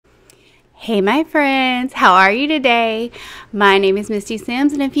Hey my friends, how are you today? My name is Misty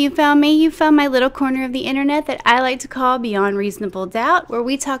Sims, and if you found me, you found my little corner of the internet that I like to call Beyond Reasonable Doubt, where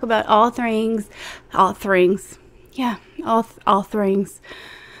we talk about all things. I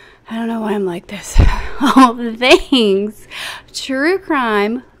don't know why I'm like this. All the things true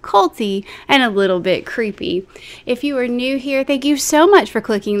crime, culty, and a little bit creepy. If you are new here, thank you so much for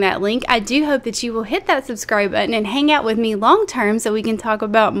clicking that link. I do hope that you will hit that subscribe button and hang out with me long term so we can talk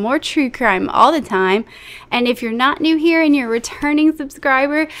about more true crime all the time. And if you're not new here and you're a returning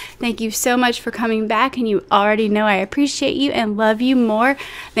subscriber, thank you so much for coming back, and you already know I appreciate you and love you more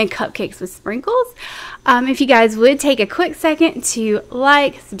than cupcakes with sprinkles. If you guys would take a quick second to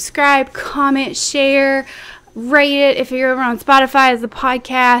like, subscribe, comment, share, rate it. If you're over on Spotify as a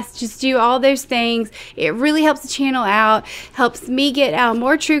podcast, just do all those things. It really helps the channel out, helps me get out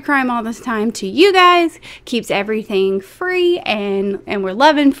more true crime all this time to you guys, keeps everything free, and we're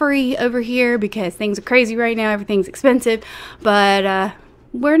loving free over here because things are crazy right now. Everything's expensive, but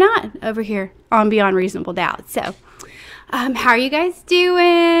we're not over here on Beyond Reasonable Doubt. So how are you guys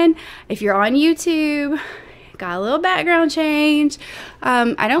doing? If you're on YouTube, got a little background change.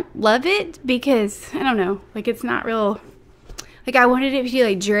 I don't love it because, I don't know, like it's not real, like I wanted it to be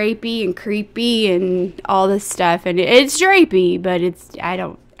like drapey and creepy and all this stuff, and it's drapey, but I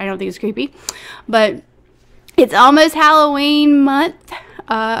don't think it's creepy. But it's almost Halloween month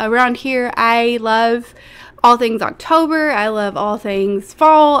around here. I love all things October. I love all things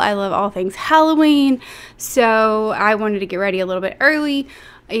fall. I love all things Halloween. So I wanted to get ready a little bit early,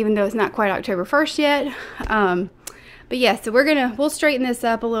 even though it's not quite October 1st yet. But yeah, so we'll straighten this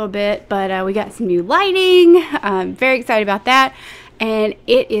up a little bit, but we got some new lighting. I'm very excited about that. And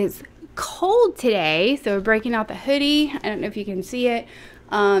it is cold today, so we're breaking out the hoodie. I don't know if you can see it.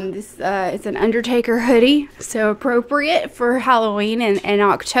 It's an Undertaker hoodie, so appropriate for Halloween and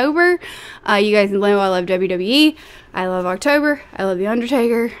October. You guys know I love WWE. I love October. I love the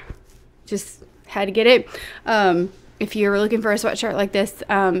Undertaker. Just had to get it. If you're looking for a sweatshirt like this,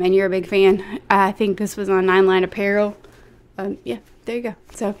 and you're a big fan, I think this was on 9 Line Apparel. Yeah, there you go.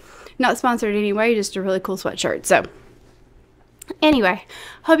 So, not sponsored anyway, just a really cool sweatshirt. So, anyway,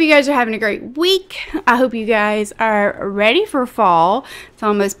 hope you guys are having a great week. I hope you guys are ready for fall. It's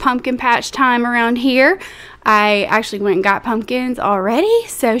almost pumpkin patch time around here. I actually went and got pumpkins already,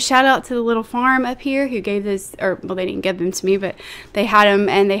 so shout out to the little farm up here who gave this, or well, they didn't give them to me, but they had them,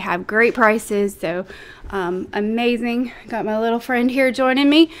 and they have great prices, so amazing. Got my little friend here joining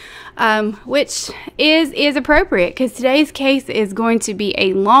me, which is appropriate because today's case is going to be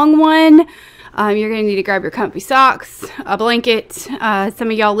a long one. You're going to need to grab your comfy socks, a blanket. Some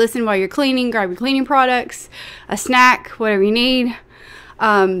of y'all listen while you're cleaning. Grab your cleaning products, a snack, whatever you need.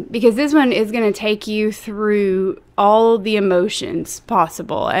 Because this one is going to take you through all the emotions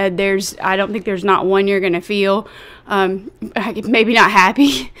possible. I don't think there's not one you're going to feel. Maybe not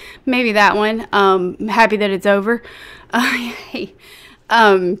happy. Maybe that one. Happy that it's over.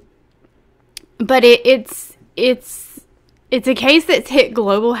 But it's a case that's hit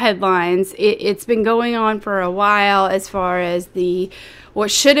global headlines. It's been going on for a while as far as what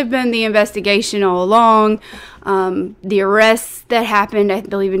should have been the investigation all along. The arrests that happened, I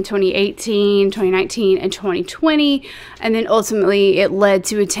believe, in 2018, 2019, and 2020. And then ultimately it led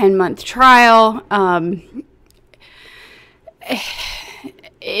to a 10-month trial.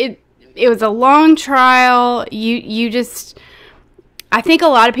 It was a long trial. I think a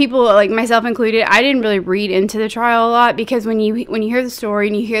lot of people, like myself included, I didn't really read into the trial a lot because when you hear the story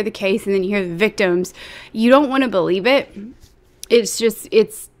and you hear the case and then you hear the victims, you don't want to believe it.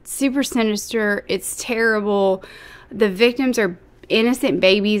 It's super sinister. It's terrible. The victims are innocent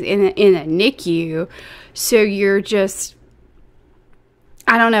babies in a NICU, so you're just,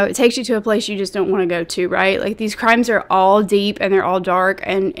 I don't know, it takes you to a place you just don't want to go to, right? Like, these crimes are all deep and they're all dark,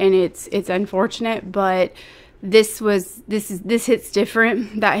 and it's unfortunate, but this hits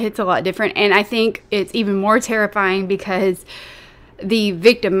different. That hits a lot different. And I think it's even more terrifying because the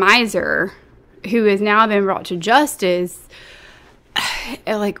victimizer, who has now been brought to justice,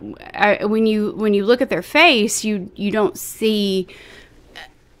 like, when you look at their face, you don't see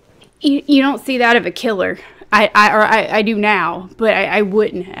that of a killer. I do now, but I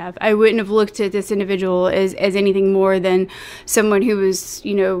wouldn't have looked at this individual as anything more than someone who was,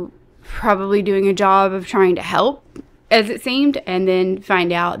 probably doing a job of trying to help, as it seemed, and then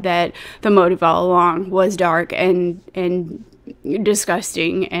find out that the motive all along was dark and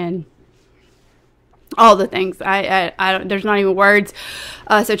disgusting and all the things. I don't, there's not even words.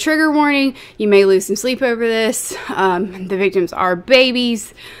 So trigger warning, you may lose some sleep over this. The victims are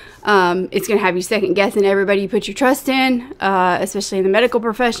babies. It's going to have you second guessing everybody you put your trust in, especially in the medical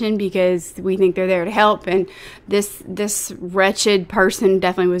profession, because we think they're there to help, and this wretched person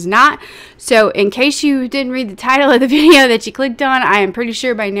definitely was not. So in case you didn't read the title of the video that you clicked on, I am pretty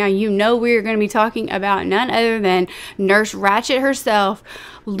sure by now you know we're going to be talking about none other than Nurse Ratched herself,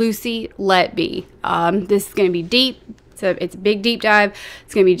 Lucy Letby. This is going to be deep. So it's a big deep dive.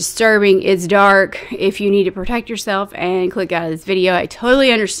 It's going to be disturbing. It's dark. If you need to protect yourself and click out of this video, I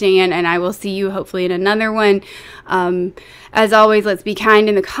totally understand, and I will see you hopefully in another one. As always, let's be kind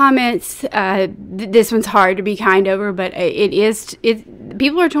in the comments. This one's hard to be kind over, but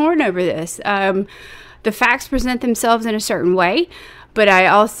people are torn over this. The facts present themselves in a certain way, but I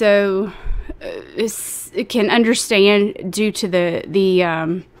also can understand, due to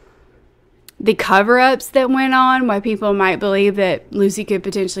the cover-ups that went on, why people might believe that Lucy could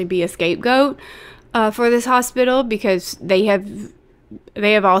potentially be a scapegoat for this hospital, because they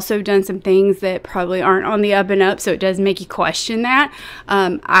have also done some things that probably aren't on the up and up, so it does make you question that.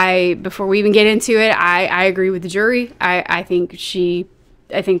 Before we even get into it, I agree with the jury. I think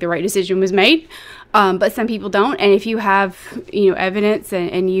the right decision was made, but some people don't. And if you have evidence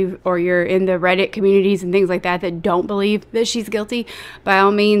and you're in the Reddit communities and things like that don't believe that she's guilty, by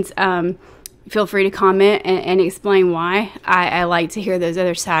all means, feel free to comment and explain why. I like to hear those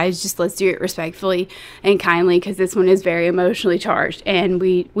other sides. Just let's do it respectfully and kindly, because this one is very emotionally charged, and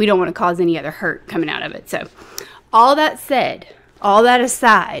we don't want to cause any other hurt coming out of it. So all that said, all that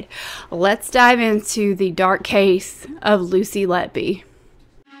aside, let's dive into the dark case of Lucy Letby.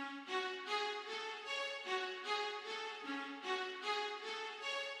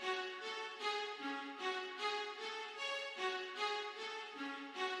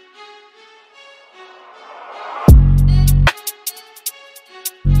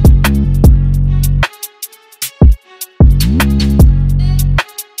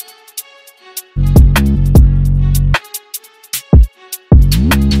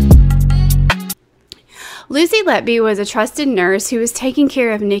 Lucy Letby was a trusted nurse who was taking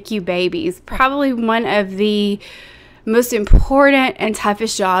care of NICU babies, probably one of the most important and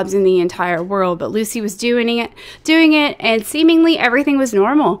toughest jobs in the entire world. But Lucy was doing it, and seemingly everything was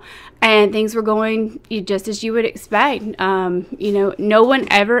normal, and things were going just as you would expect. No one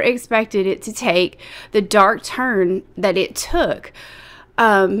ever expected it to take the dark turn that it took.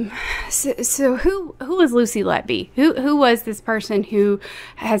 So who was Lucy Letby? Who was this person who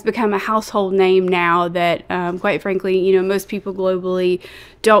has become a household name now that, quite frankly, most people globally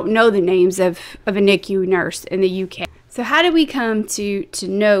don't know the names of a NICU nurse in the UK. So how did we come to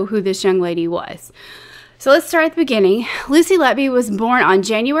know who this young lady was? So let's start at the beginning. Lucy Letby was born on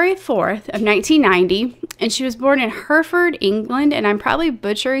January 4th of 1990, and she was born in Hereford, England, and I'm probably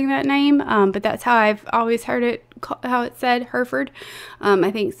butchering that name, but that's how I've always heard it, how it's said, Hereford.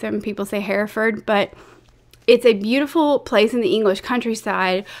 I think some people say Hereford, but it's a beautiful place in the English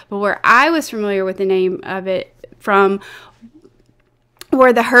countryside. But where I was familiar with the name of it from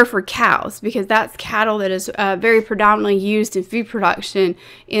were the Hereford cows, because that's cattle that is very predominantly used in food production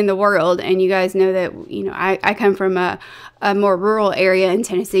in the world. And you guys know that I come from a more rural area in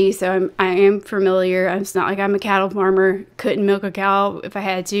Tennessee, so I am familiar. It's not like I'm a cattle farmer. Couldn't milk a cow if I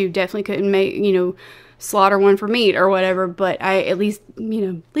had to. Definitely couldn't make slaughter one for meat or whatever. But I at least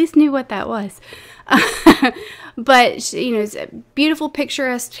knew what that was. But it's a beautiful,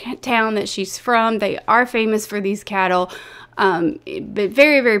 picturesque town that she's from. They are famous for these cattle. But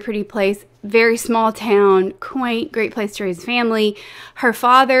very, very pretty place, very small town, quaint, great place to raise family. Her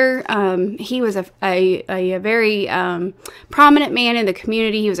father, he was a very prominent man in the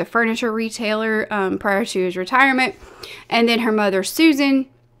community. He was a furniture retailer prior to his retirement. And then her mother, Susan,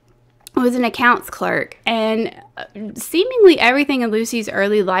 was an accounts clerk. And seemingly everything in Lucy's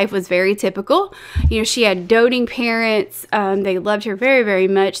early life was very typical. She had doting parents. They loved her very, very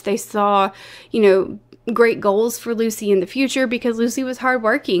much. They saw, great goals for Lucy in the future, because Lucy was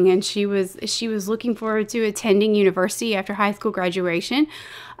hardworking, and she was looking forward to attending university after high school graduation,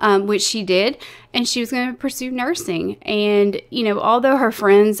 which she did, and she was going to pursue nursing. And although her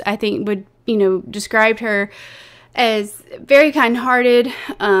friends, I think, would described her as very kind-hearted,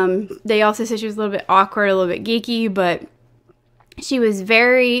 they also said she was a little bit awkward, a little bit geeky, but she was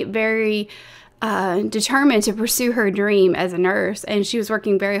very, very determined to pursue her dream as a nurse, and she was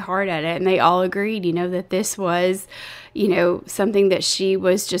working very hard at it. And they all agreed, that this was, something that she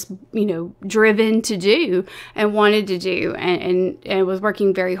was just, driven to do and wanted to do, and was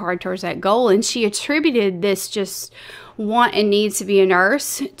working very hard towards that goal. And she attributed this just want and need to be a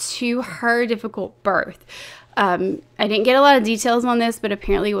nurse to her difficult birth. I didn't get a lot of details on this, but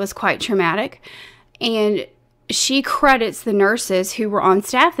apparently it was quite traumatic. And she credits the nurses who were on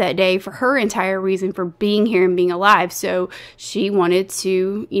staff that day for her entire reason for being here and being alive. So she wanted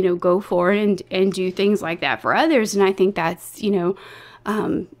to, go forward and do things like that for others. And I think that's,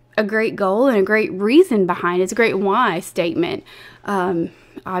 a great goal and a great reason behind it. It's a great why statement.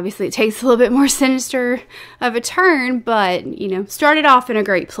 Obviously, it takes a little bit more sinister of a turn, but, started off in a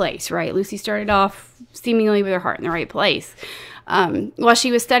great place, right? Lucy started off seemingly with her heart in the right place. While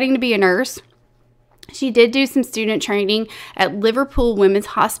she was studying to be a nurse, she did do some student training at Liverpool Women's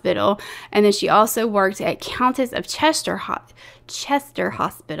Hospital, and then she also worked at Countess of Chester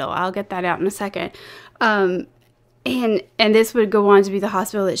Hospital. I'll get that out in a second. And this would go on to be the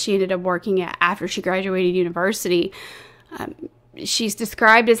hospital that she ended up working at after she graduated university. She's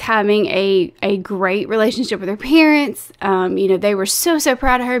described as having a great relationship with her parents. They were so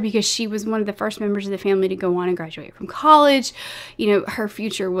proud of her because she was one of the first members of the family to go on and graduate from college. Her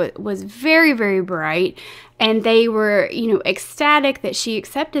future was very, very bright. And they were, ecstatic that she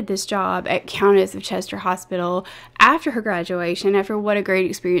accepted this job at Countess of Chester Hospital after her graduation, after what a great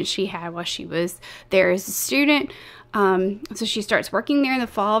experience she had while she was there as a student. So she starts working there in the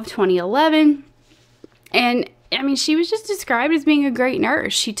fall of 2011. And she was just described as being a great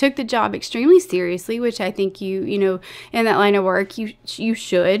nurse. She took the job extremely seriously, which I think in that line of work, you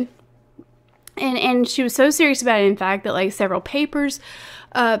should. And she was so serious about it, in fact, that several papers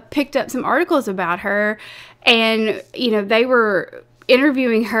picked up some articles about her, and they were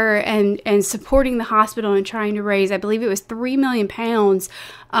interviewing her and supporting the hospital and trying to raise, I believe it was £3 million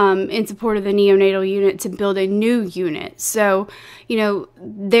in support of the neonatal unit to build a new unit. So,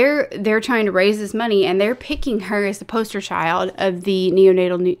 they're trying to raise this money, and they're picking her as the poster child of the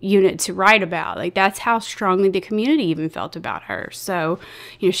neonatal unit to write about. That's how strongly the community even felt about her. So,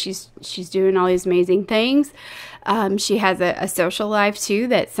 she's doing all these amazing things. She has a social life too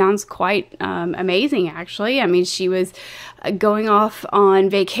that sounds quite amazing, actually. She was going off on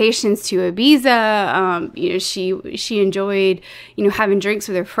vacations to Ibiza. She enjoyed having drinks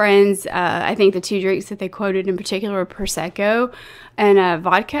with her friends. I think the two drinks that they quoted in particular were Prosecco and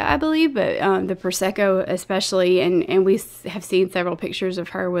vodka, I believe, but the Prosecco especially. And we have seen several pictures of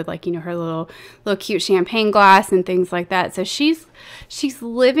her with her little cute champagne glass and things like that. So she's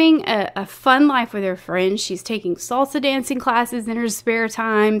living a fun life with her friends. She's taking salsa dancing classes in her spare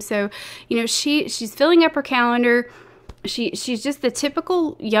time. So she's filling up her calendar. She's just the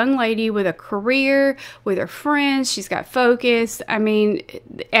typical young lady with a career, with her friends. She's got focus.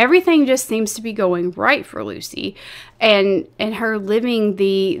 Everything just seems to be going right for Lucy, and her living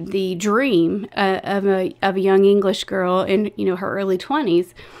the dream of a young English girl in her early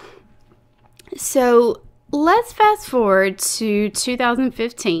 20s. So let's fast forward to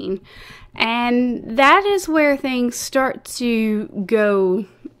 2015, and that is where things start to go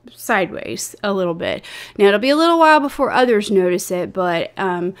sideways a little bit. Now, it'll be a little while before others notice it, but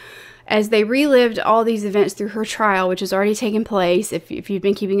as they relived all these events through her trial, which has already taken place, if you've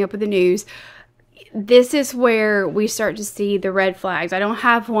been keeping up with the news, this is where we start to see the red flags. I don't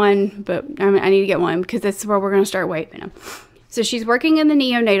have one, but I need to get one because this is where we're going to start waving them. So she's working in the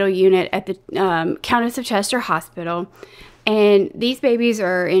neonatal unit at the Countess of Chester Hospital, and these babies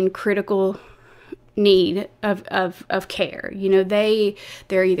are in critical need of care.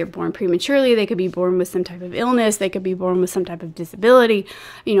 They're either born prematurely, they could be born with some type of illness, they could be born with some type of disability,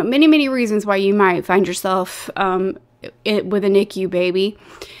 many reasons why you might find yourself with a NICU baby.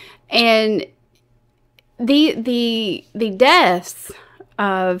 And the deaths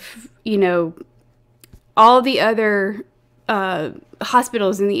of all the other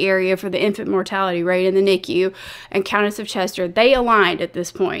hospitals in the area for the infant mortality rate in the NICU and Countess of Chester, they aligned at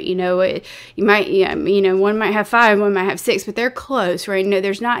this point. One might have 5, one might have 6, but they're close, right?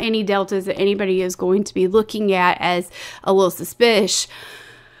 There's not any deltas that anybody is going to be looking at as a little suspicious.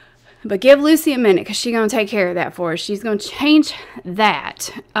 But give Lucy a minute, because she's going to take care of that for us. She's going to change that.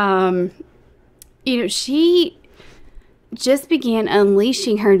 She just began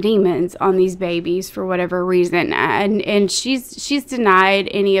unleashing her demons on these babies for whatever reason, and she's denied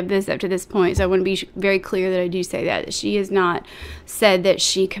any of this up to this point. So I want to be very clear that I do say that she has not said that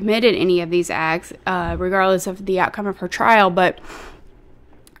she committed any of these acts, regardless of the outcome of her trial. But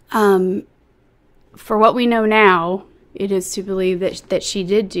for what we know now, it is to believe that she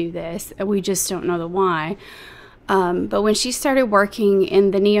did do this, and we just don't know the why. But when she started working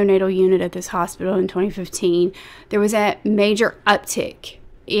in the neonatal unit at this hospital in 2015, there was a major uptick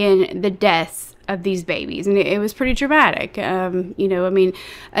in the deaths of these babies, and it was pretty dramatic. You know, I mean,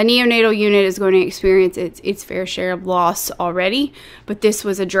 a neonatal unit is going to experience its fair share of loss already, but this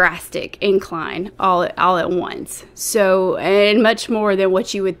was a drastic incline all at once. So, and much more than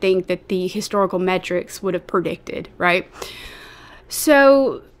what you would think that the historical metrics would have predicted, right?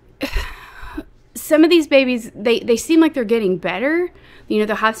 So, some of these babies, they seem like they're getting better. You know,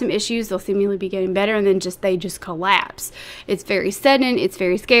 they'll have some issues, they'll seemingly be getting better, and then they just collapse. It's very sudden, it's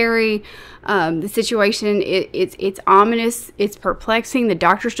very scary. The situation, it's ominous, it's perplexing. The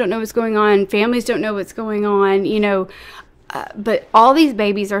doctors don't know what's going on, families don't know what's going on, you know. But all these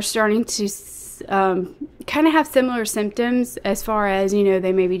babies are starting to kind of have similar symptoms as far as, you know,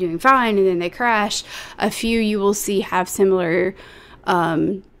 they may be doing fine and then they crash. A few you will see have similar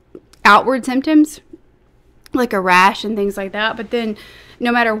outward symptoms, like a rash and things like that. But then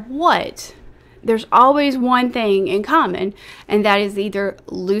no matter what, there's always one thing in common, and that is either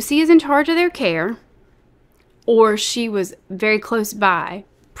Lucy is in charge of their care or she was very close by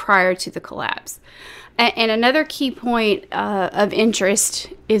prior to the collapse. And another key point of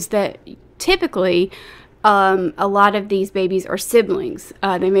interest is that typically a lot of these babies are siblings.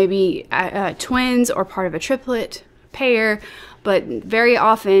 They may be twins or part of a triplet pair, but very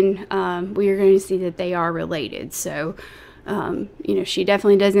often we are going to see that they are related. So, you know, she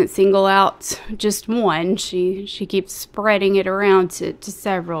definitely doesn't single out just one. She keeps spreading it around to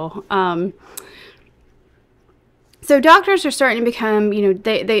several. So doctors are starting to become, you know,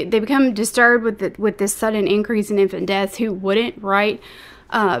 they become disturbed with this sudden increase in infant deaths. Who wouldn't, right?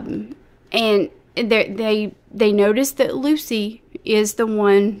 And they notice that Lucy is the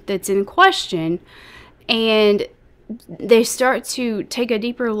one that's in question, and they start to take a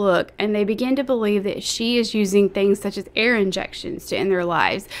deeper look, and they begin to believe that she is using things such as air injections to end their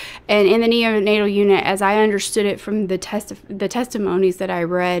lives. And in the neonatal unit, as I understood it from the testimonies that I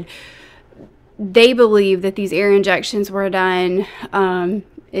read, they believe that these air injections were done.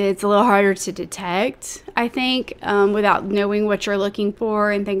 It's a little harder to detect, I think, without knowing what you're looking for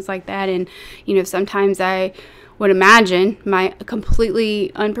and things like that. And, you know, sometimes I would imagine my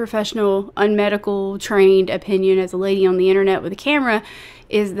completely unprofessional, unmedical trained opinion as a lady on the internet with a camera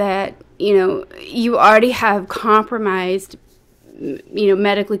is that, you know, you already have compromised, you know,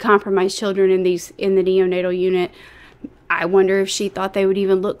 medically compromised children in the neonatal unit. I wonder if she thought they would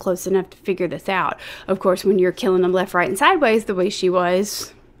even look close enough to figure this out. Of course, when you're killing them left, right, and sideways the way she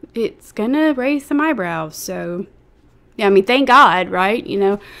was, it's gonna raise some eyebrows. So, yeah, I mean, thank God, right? You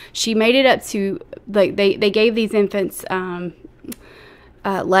know, she made it up to, like, they gave these infants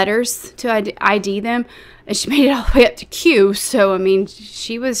letters to ID them, and she made it all the way up to Q. So, I mean,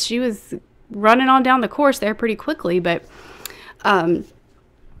 she was running on down the course there pretty quickly. But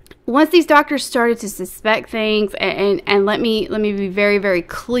once these doctors started to suspect things, and let me be very, very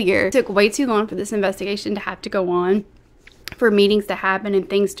clear, it took way too long for this investigation to have to go on, for meetings to happen and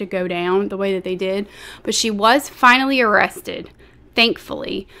things to go down the way that they did. But she was finally arrested,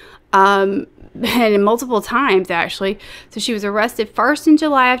 thankfully, and multiple times, actually. So she was arrested first in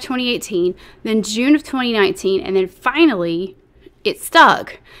July of 2018, then June of 2019, and then finally it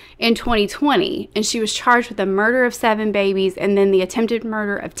stuck in 2020, and she was charged with the murder of 7 babies and then the attempted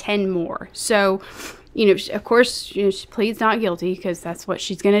murder of 10 more. So, you know, of course, you know, she pleads not guilty because that's what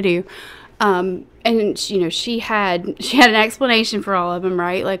she's going to do. And, you know, she had an explanation for all of them,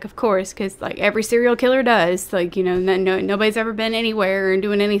 right? Like, of course, because, like, every serial killer does. Like, you know, nobody's ever been anywhere and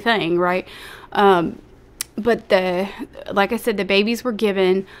doing anything, right? But like I said, the babies were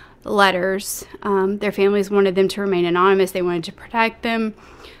given letters. Their families wanted them to remain anonymous. They wanted to protect them,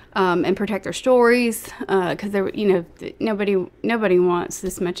 and protect their stories, because they were, you know, nobody wants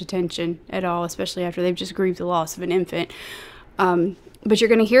this much attention at all, especially after they've just grieved the loss of an infant. But you're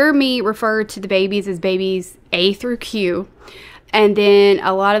going to hear me refer to the babies as babies A through Q. And then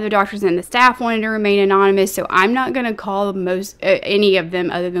a lot of the doctors and the staff wanted to remain anonymous, so I'm not going to call any of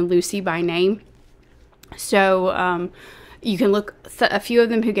them other than Lucy by name. So you can look a few of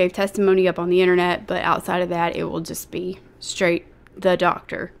them who gave testimony up on the internet, but outside of that, it will just be straight the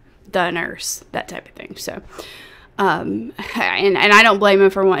doctor, the nurse, that type of thing. So, and I don't blame him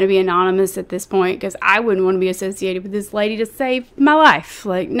for wanting to be anonymous at this point, because I wouldn't want to be associated with this lady to save my life.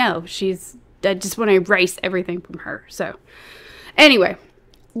 Like, no, I just want to erase everything from her. So, anyway,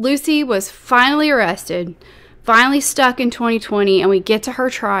 Lucy was finally arrested, finally stuck in 2020, and we get to her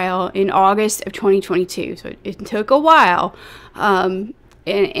trial in August of 2022. So it took a while, and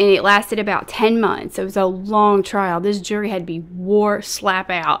it lasted about 10 months. It was a long trial. This jury had to be wore slap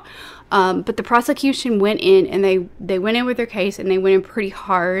out. But the prosecution went in, and they went in with their case, and they went in pretty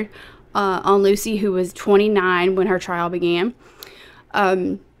hard on Lucy, who was 29 when her trial began.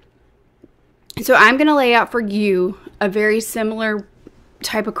 So I'm going to lay out for you a very similar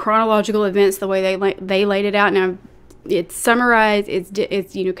type of chronological events the way they laid it out. Now, it's summarized,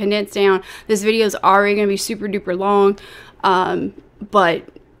 it's you know, condensed down. This video is already going to be super duper long, but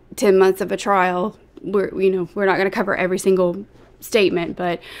 10 months of a trial, we're not going to cover every single statement,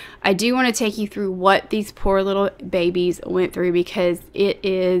 but I do want to take you through what these poor little babies went through, because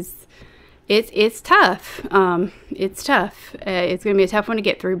it's tough. It's tough. It's going to be a tough one to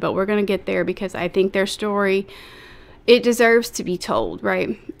get through, but we're going to get there, because I think their story, it deserves to be told,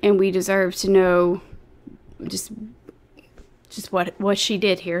 right? And we deserve to know just what she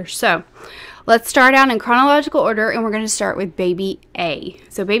did here. So let's start out in chronological order, and we're going to start with baby A.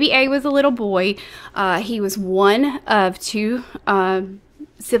 So baby A was a little boy. He was one of two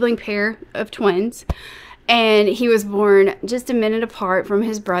sibling pair of twins, and he was born just a minute apart from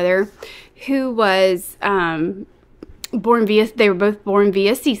his brother, who was they were both born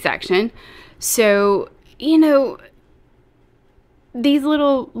via C-section. So, you know, these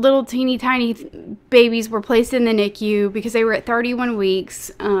little teeny tiny babies were placed in the NICU because they were at 31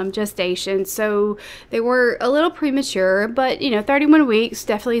 weeks gestation. So they were a little premature, but, you know, 31 weeks,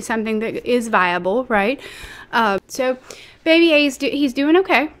 definitely something that is viable, right? So baby A, he's doing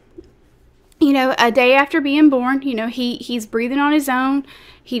okay. You know, a day after being born, you know, he's breathing on his own.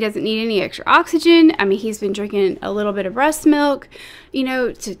 He doesn't need any extra oxygen. I mean, he's been drinking a little bit of breast milk, you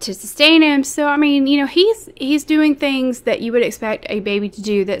know, to sustain him. So, I mean, you know, he's doing things that you would expect a baby to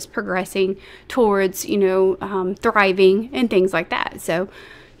do that's progressing towards, you know, thriving and things like that. So,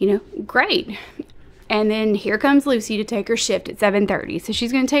 you know, great. And then here comes Lucy to take her shift at 7:30. So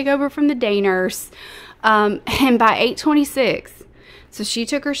she's going to take over from the day nurse. And by 8:26, so she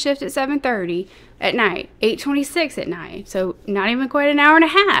took her shift at 7:30 at night, 8:26 at night. So not even quite an hour and a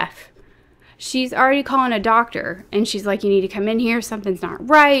half. She's already calling a doctor, and she's like, you need to come in here. Something's not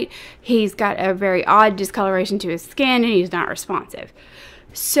right. He's got a very odd discoloration to his skin, and he's not responsive.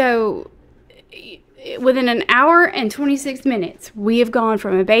 So within an hour and 26 minutes, we have gone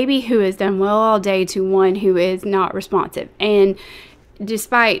from a baby who has done well all day to one who is not responsive. And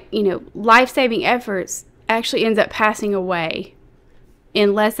despite, you know, life-saving efforts, actually ends up passing away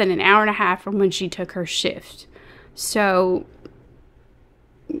in less than an hour and a half from when she took her shift. So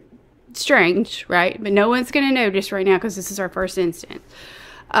strange, right? But no one's going to notice right now because this is our first instance.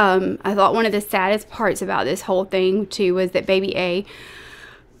 I thought one of the saddest parts about this whole thing too was that baby A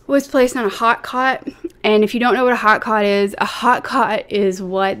was placed on a hot cot. And if you don't know what a hot cot is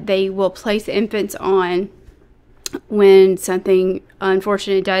what they will place infants on when something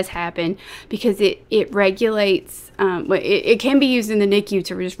unfortunate does happen, because it regulates, it can be used in the NICU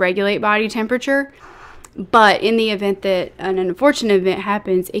to just regulate body temperature, but in the event that an unfortunate event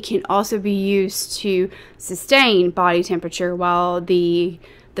happens, it can also be used to sustain body temperature while the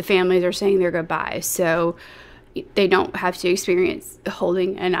families are saying their goodbyes, so they don't have to experience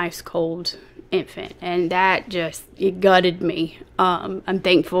holding an ice cold infant. And that just, it gutted me. I'm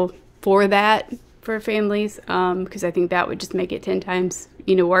thankful for that, for families, because I think that would just make it 10 times,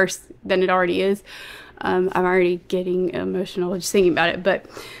 you know, worse than it already is. I'm already getting emotional just thinking about it, but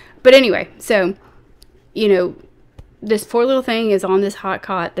anyway, so, you know, this poor little thing is on this hot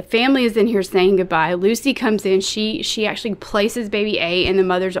cot. The family is in here saying goodbye. Lucy comes in. She actually places baby A in the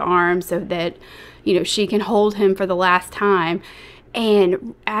mother's arms so that, you know, she can hold him for the last time.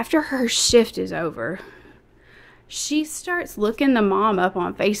 And after her shift is over, she starts looking the mom up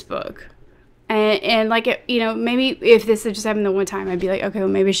on Facebook. And like, you know, maybe if this had just happened the one time, I'd be like, okay, well,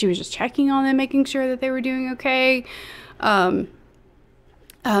 maybe she was just checking on them, making sure that they were doing okay. But,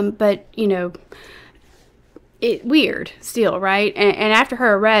 you know, weird still, right? And after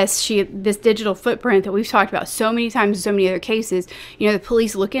her arrest, this digital footprint that we've talked about so many times in so many other cases, you know, the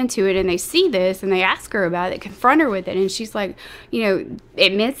police look into it and they see this and they ask her about it, confront her with it. And she's like, you know,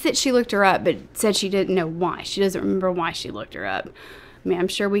 admits that she looked her up, but said she didn't know why. She doesn't remember why she looked her up. I mean, I'm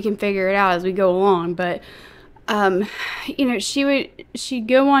sure we can figure it out as we go along, but, you know, she'd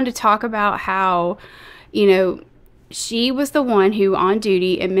go on to talk about how, you know, she was the one who, on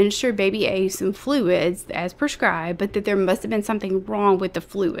duty, administered baby A some fluids as prescribed, but that there must have been something wrong with the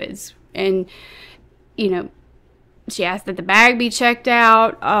fluids. And, you know, she asked that the bag be checked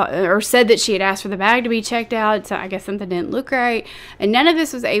out, or said that she had asked for the bag to be checked out. So I guess something didn't look right. And none of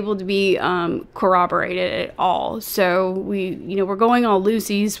this was able to be corroborated at all. So we're going on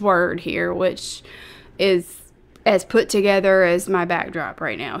Lucy's word here, which is as put together as my backdrop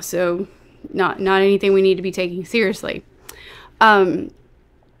right now. So not anything we need to be taking seriously.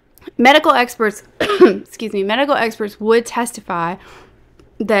 Medical experts, medical experts would testify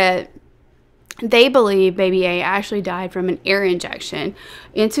that They believe baby A actually died from an air injection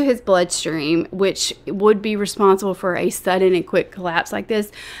into his bloodstream, which would be responsible for a sudden and quick collapse like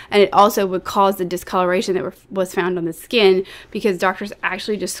this. And it also would cause the discoloration that was found on the skin, because doctors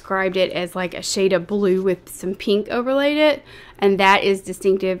actually described it as like a shade of blue with some pink overlaid it. And that is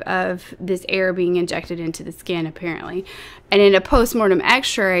distinctive of this air being injected into the skin, apparently. And in a post-mortem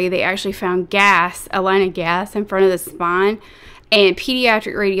x-ray, they actually found gas, a line of gas in front of the spine. And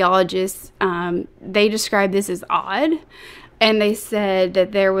pediatric radiologists, they described this as odd. And they said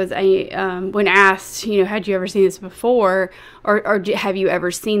that there was when asked, had you ever seen this before? Or have you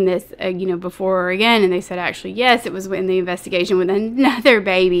ever seen this, before or again? And they said, actually, yes, it was in the investigation with another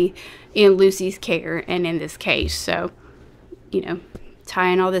baby in Lucy's care and in this case. So,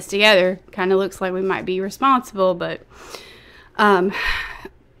 tying all this together kind of looks like we might be responsible. But something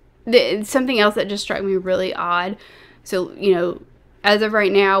else that just struck me really odd. So, as of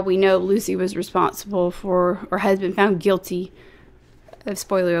right now, we know Lucy was responsible for, or has been found guilty,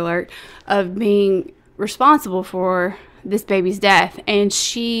 spoiler alert, of being responsible for this baby's death. And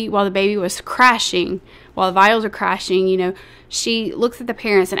she, while the baby was crashing, while the vitals are crashing, she looks at the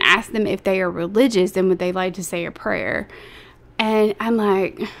parents and asks them if they are religious and would they like to say a prayer. And I'm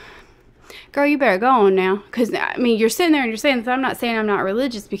like, girl, you better go on now. Because, you're sitting there and you're saying this. I'm not saying I'm not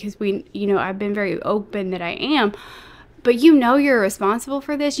religious, because I've been very open that I am. But you're responsible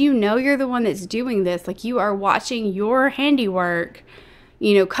for this. You're the one that's doing this. Like, you are watching your handiwork,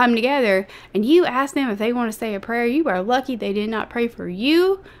 come together. And you ask them if they want to say a prayer. You are lucky they did not pray for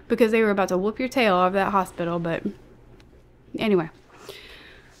you, because they were about to whoop your tail out of that hospital. But anyway.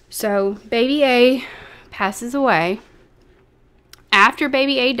 So, baby A passes away. After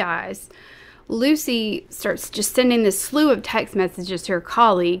baby A dies, Lucy starts just sending this slew of text messages to her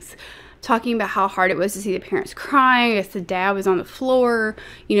colleagues, talking about how hard it was to see the parents crying. I guess the dad was on the floor,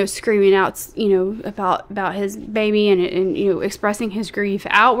 screaming out, about his baby and expressing his grief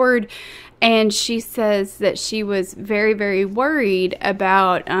outward. And she says that she was very, very worried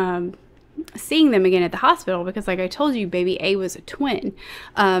about seeing them again at the hospital, because, like I told you, baby A was a twin.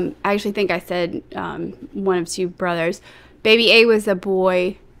 I actually think I said one of two brothers. Baby A was a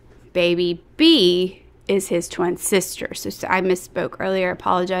boy. Baby B is his twin sister. So I misspoke earlier. I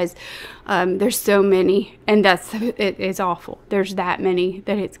apologize. There's so many, and it's awful. There's that many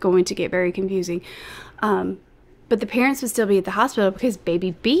that it's going to get very confusing. But the parents would still be at the hospital because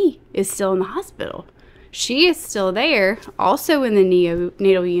baby B is still in the hospital. She is still there, also in the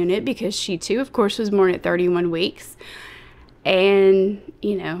neonatal unit, because she too, of course, was born at 31 weeks. And,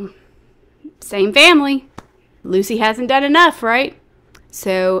 same family. Lucy hasn't done enough, right?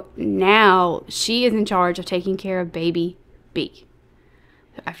 So now she is in charge of taking care of baby B.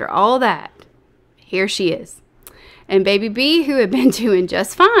 So after all that, here she is. And baby B, who had been doing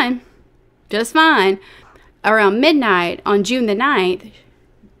just fine, around midnight on June the 9th,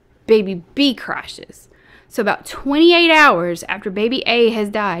 baby B crashes. So about 28 hours after baby A has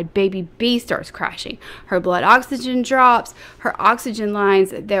died, baby B starts crashing. Her blood oxygen drops. Her oxygen lines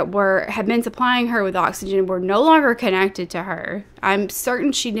that had been supplying her with oxygen were no longer connected to her. I'm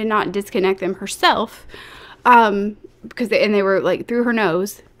certain she did not disconnect them herself, because they were like through her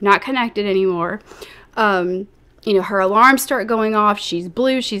nose, not connected anymore. Her alarms start going off. She's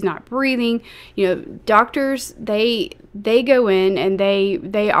blue. She's not breathing. Doctors, they go in and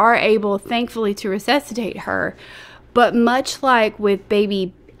they are able, thankfully, to resuscitate her. But much like with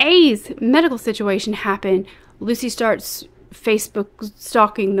baby A's medical situation happened, Lucy starts Facebook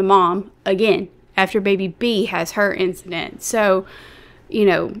stalking the mom again after baby B has her incident. So, what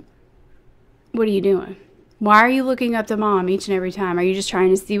are you doing? Why are you looking up the mom each and every time? Are you just trying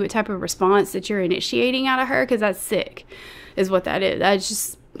to see what type of response that you're initiating out of her? Because that's sick, is what that is. That's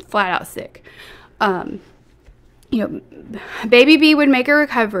just flat out sick. Baby B would make a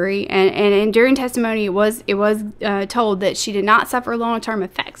recovery, and during testimony, it was told that she did not suffer long-term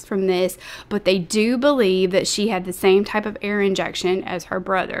effects from this, but they do believe that she had the same type of air injection as her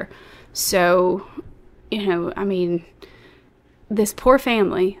brother. So, this poor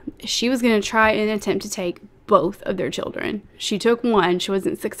family, she was going to try and attempt to take both of their children. She took one. She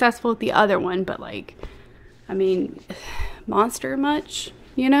wasn't successful with the other one, but monster much,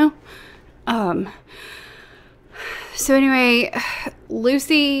 So anyway,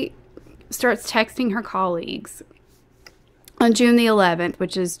 Lucy starts texting her colleagues on June the 11th,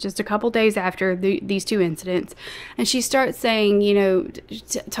 which is just a couple days after these two incidents. And she starts saying,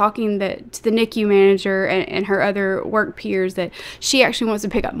 talking to the NICU manager and her other work peers, that she actually wants to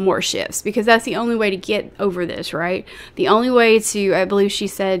pick up more shifts, because that's the only way to get over this, right? The only way to, I believe she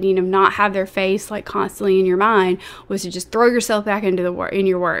said, not have their face like constantly in your mind, was to just throw yourself back into in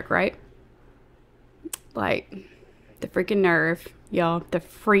your work, right? Like, the freaking nerve, y'all. The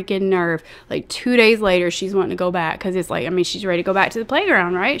freaking nerve. Like, 2 days later, she's wanting to go back. Because it's like, I mean, she's ready to go back to the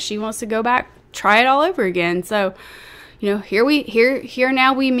playground, right? She wants to go back, try it all over again. So, you know, here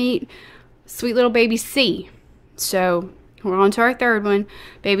now we meet sweet little baby C. So, we're on to our third one.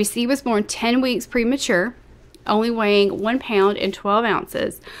 Baby C was born 10 weeks premature, only weighing 1 pound and 12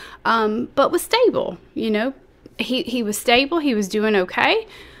 ounces, but was stable. You know, he was stable. He was doing okay.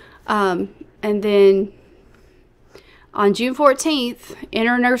 And then on June 14th,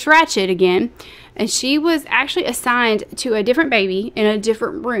 enter Nurse Ratchet again, and she was actually assigned to a different baby in a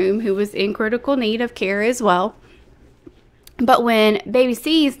different room who was in critical need of care as well. But when baby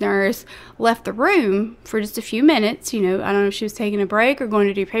C's nurse left the room for just a few minutes, you know, I don't know if she was taking a break or going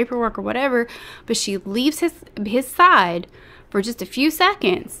to do paperwork or whatever, but she leaves his side for just a few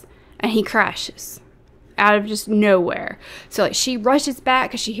seconds and he crashes out of just nowhere. So like she rushes back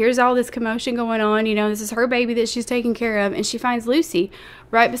because she hears all this commotion going on. You know, this is her baby that she's taking care of, and she finds Lucy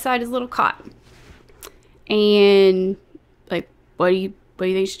right beside his little cot. And like, what do you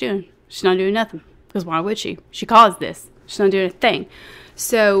think she's doing? She's not doing nothing, because why would she? She caused this. She's not doing a thing.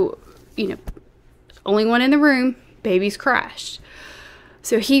 So, you know, only one in the room, baby's crashed.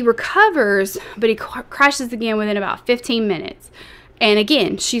 So he recovers, but he crashes again within about 15 minutes. And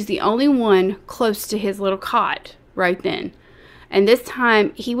again, she's the only one close to his little cot right then. And this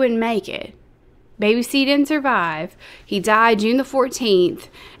time, he wouldn't make it. Baby C didn't survive. He died June the 14th,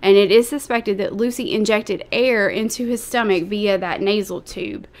 and it is suspected that Lucy injected air into his stomach via that nasal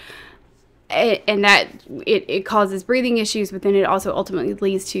tube. And that it causes breathing issues, but then it also ultimately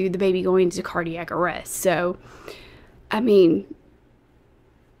leads to the baby going into cardiac arrest. So, I mean,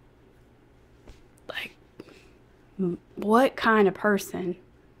 like, what kind of person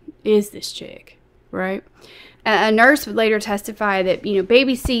is this chick, right? A nurse would later testify that, you know,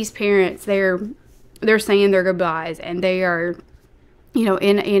 baby C's parents, they're saying their goodbyes, and they are, you know,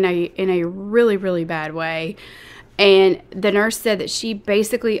 in a really, really bad way. And the nurse said that she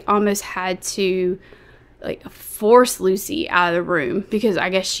basically almost had to, like, force Lucy out of the room, because I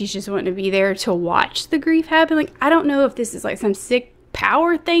guess she's just wanting to be there to watch the grief happen. Like, I don't know if this is like some sick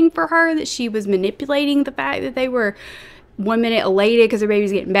power thing for her, that she was manipulating the fact that they were 1 minute elated because their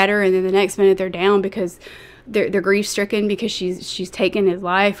baby's getting better, and then the next minute they're down because they're grief stricken because she's taken his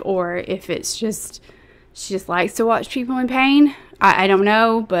life, or if it's just she just likes to watch people in pain. I don't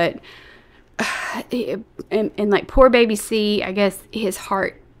know, but. And like poor baby C, I guess his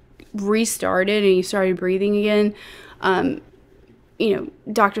heart restarted and he started breathing again. You know,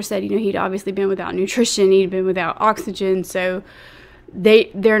 doctor said, you know, he'd obviously been without nutrition, he'd been without oxygen, so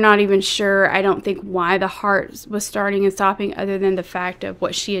they're not even sure, I don't think, why the heart was starting and stopping, other than the fact of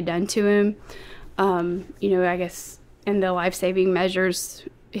what she had done to him. You know, I guess in the life-saving measures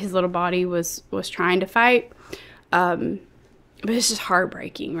his little body was trying to fight. But it's just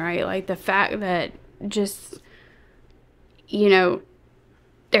heartbreaking, right? Like, the fact that just, you know,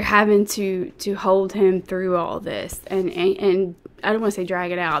 they're having to hold him through all this. And I don't want to say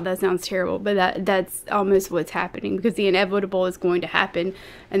drag it out. That sounds terrible. But that's almost what's happening, because the inevitable is going to happen.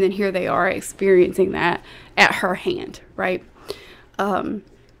 And then here they are experiencing that at her hand, right?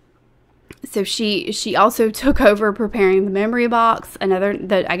 So she also took over preparing the memory box.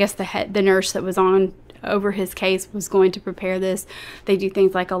 I guess the nurse that was on over his case was going to prepare this. They do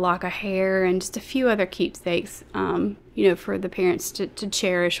things like a lock of hair and just a few other keepsakes, you know, for the parents to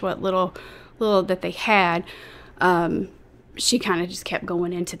cherish what little that they had. She kind of just kept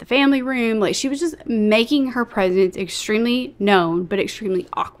going into the family room. Like, she was just making her presence extremely known, but extremely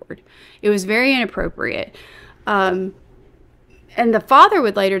awkward. It was very inappropriate. And the father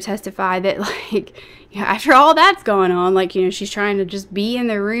would later testify that, like, you know, after all that's going on, like, you know, she's trying to just be in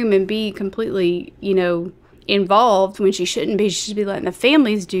the room and be completely, you know, involved when she shouldn't be. She should be letting the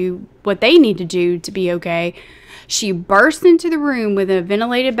families do what they need to do to be okay. She burst into the room with a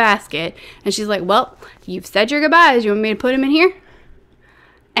ventilated basket, and she's like, well, you've said your goodbyes. You want me to put him in here?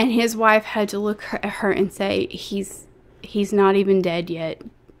 And his wife had to look at her and say, he's not even dead yet.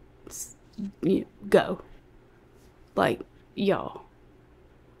 Go. Like, y'all,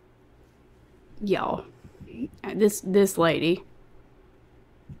 this lady,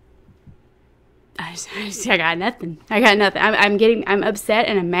 I got nothing. I'm upset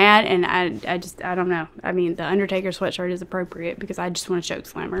and I'm mad, and I don't know. I mean, the Undertaker sweatshirt is appropriate because I just want to choke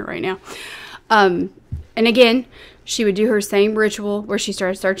slam her right now. And again, she would do her same ritual where she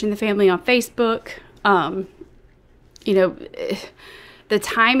started searching the family on Facebook. You know, the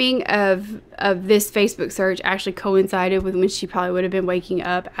timing of this Facebook search actually coincided with when she probably would have been waking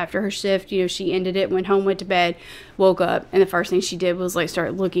up after her shift. You know, she ended it, went home, went to bed, woke up, and the first thing she did was, like,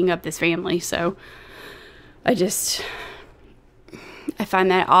 start looking up this family. So, I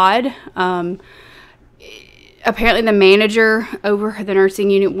find that odd. Apparently the manager over the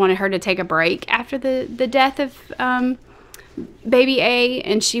nursing unit wanted her to take a break after the death of baby A,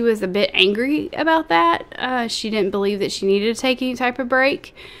 and she was a bit angry about that. She didn't believe that she needed to take any type of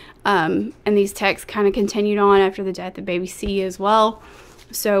break. And these texts kind of continued on after the death of baby C as well.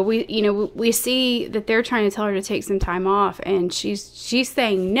 So we see that they're trying to tell her to take some time off, and she's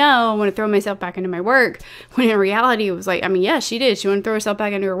saying, no, I want to throw myself back into my work, when in reality it was like, I mean, yeah, she did. She wanted to throw herself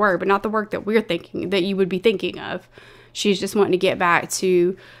back into her work, but not the work that we're thinking, that you would be thinking of. She's just wanting to get back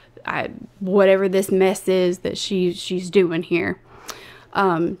to whatever this mess is that she's doing here.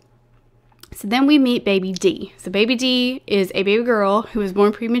 So then we meet baby D. So baby D is a baby girl who was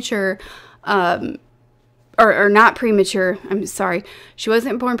born premature, or not premature. I'm sorry. She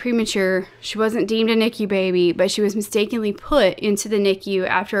wasn't born premature. She wasn't deemed a NICU baby, but she was mistakenly put into the NICU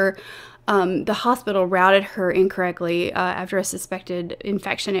after the hospital routed her incorrectly after a suspected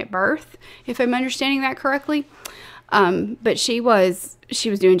infection at birth, if I'm understanding that correctly. But she was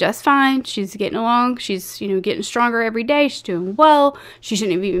doing just fine. She's getting along. She's, getting stronger every day. She's doing well. She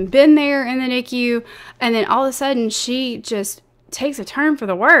shouldn't have even been there in the NICU. And then all of a sudden she just takes a turn for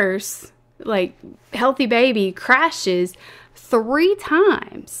the worse. Like, healthy baby crashes 3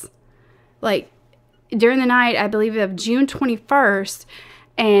 times. Like, during the night, I believe, of June 21st.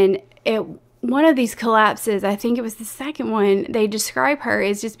 And one of these collapses, I think it was the second one, they describe her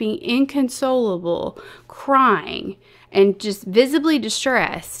as just being inconsolable, crying, and just visibly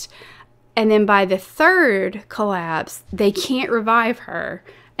distressed. And then by the 3rd collapse, they can't revive her.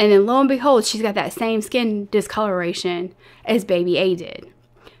 And then lo and behold, she's got that same skin discoloration as baby A did.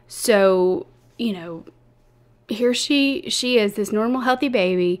 So, here she is, this normal, healthy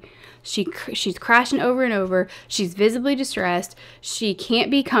baby. She's crashing over and over. She's visibly distressed. She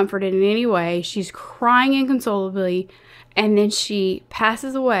can't be comforted in any way. She's crying inconsolably. And then she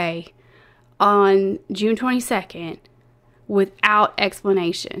passes away on June 22nd without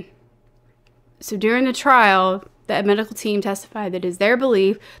explanation. So during the trial, the medical team testified that it is their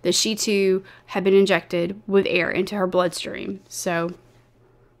belief that she too had been injected with air into her bloodstream. So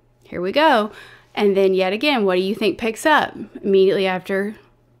here we go. And then yet again, what do you think picks up immediately after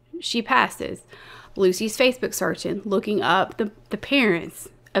she passes? Lucy's Facebook searching, looking up the parents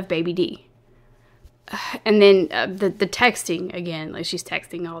of baby D. And then the texting again, like she's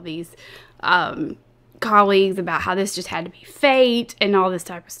texting all these colleagues about how this just had to be fate and all this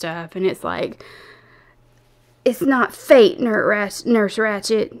type of stuff. And it's like, it's not fate, Nurse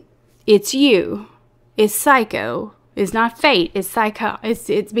Ratched. It's you. It's psycho. It's not fate. It's psycho.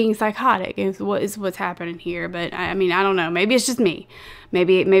 It's being psychotic. Is what's happening here. But I mean, I don't know. Maybe it's just me.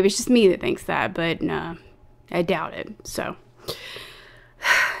 Maybe it's just me that thinks that. But no, I doubt it. So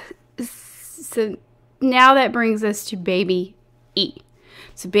now that brings us to baby E.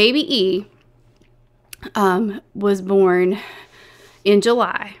 So baby E was born in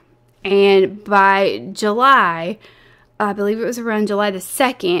July, and by July, I believe it was around July the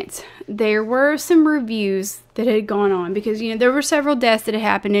 2nd, there were some reviews that had gone on because, there were several deaths that had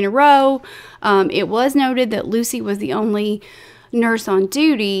happened in a row. It was noted that Lucy was the only nurse on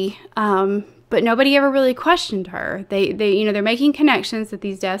duty, but nobody ever really questioned her. They're making connections that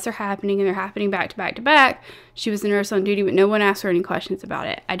these deaths are happening, and they're happening back to back to back. She was the nurse on duty, but no one asked her any questions about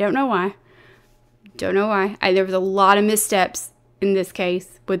it. I don't know why. There was a lot of missteps in this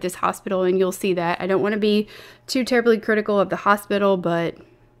case with this hospital, and you'll see that. I don't want to be too terribly critical of the hospital, but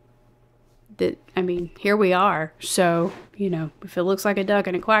here we are. So, if it looks like a duck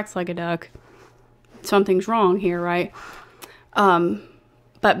and it quacks like a duck, something's wrong here, right?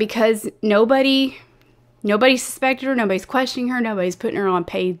 But because nobody suspected her, nobody's questioning her, nobody's putting her on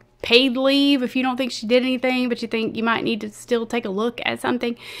paid leave if you don't think she did anything, but you think you might need to still take a look at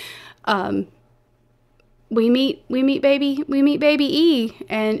something. We meet baby E,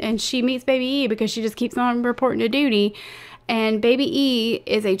 and she meets baby E because she just keeps on reporting to duty. And baby E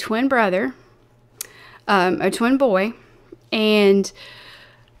is a twin brother, a twin boy, and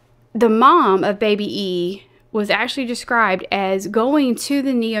the mom of baby E was actually described as going to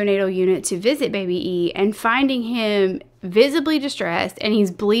the neonatal unit to visit baby E and finding him visibly distressed, and he's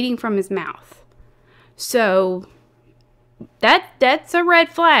bleeding from his mouth. So that's a red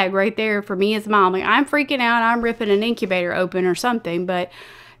flag right there for me as a mom. Like, I'm freaking out. I'm ripping an incubator open or something. But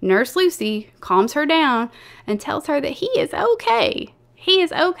Nurse Lucy calms her down and tells her that he is okay. He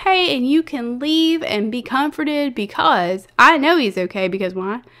is okay, and you can leave and be comforted because I know he's okay. Because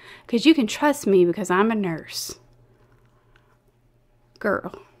why? Because you can trust me because I'm a nurse.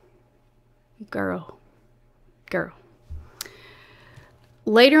 Girl.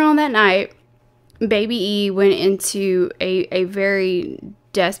 Later on that night, Baby E went into a very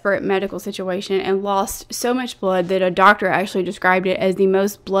desperate medical situation and lost so much blood that a doctor actually described it as the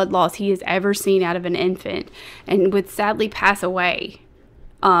most blood loss he has ever seen out of an infant, and would sadly pass away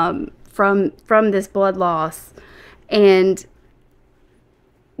from this blood loss. And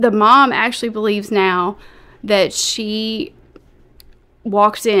the mom actually believes now that she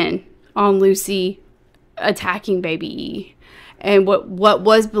walked in on Lucy attacking baby E, and what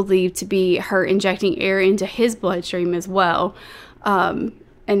was believed to be her injecting air into his bloodstream as well, and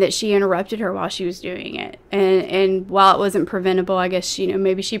that she interrupted her while she was doing it. And while it wasn't preventable, I guess,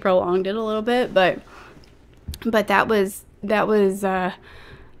 maybe she prolonged it a little bit, but that was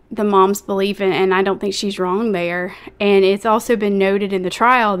the mom's belief, and I don't think she's wrong there. And it's also been noted in the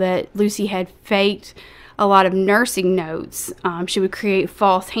trial that Lucy had faked a lot of nursing notes. She would create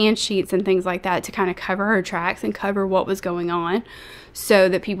false handsheets and things like that to kind of cover her tracks and cover what was going on, so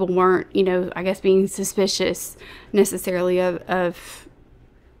that people weren't, I guess, being suspicious necessarily of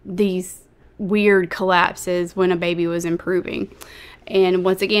these weird collapses when a baby was improving. And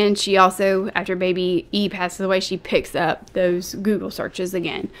once again, she also, after baby E passes away, she picks up those Google searches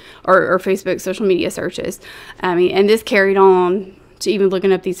again, or Facebook social media searches. And this carried on to even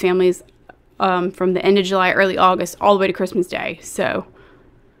looking up these families from the end of July, early August, all the way to Christmas Day. So,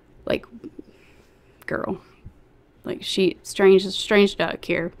 like, girl, like, she strange duck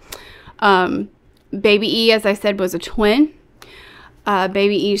here. Baby E, as I said, was a twin.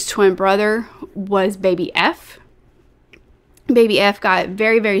 Baby E's twin brother was baby F. Baby F got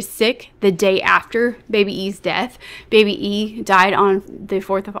very, very sick the day after baby E's death. Baby E died on the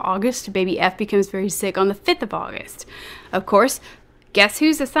 4th of August. Baby F becomes very sick on the 5th of August. Of course, guess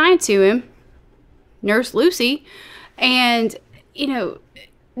who's assigned to him? Nurse Lucy. And,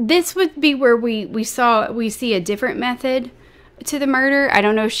 this would be where we see a different method to the murder. I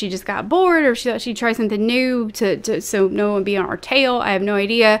don't know if she just got bored, or if she thought she'd try something new so no one would be on her tail. I have no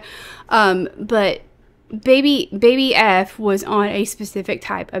idea. But Baby F was on a specific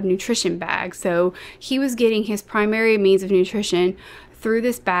type of nutrition bag. So he was getting his primary means of nutrition through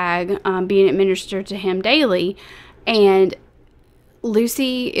this bag, being administered to him daily. And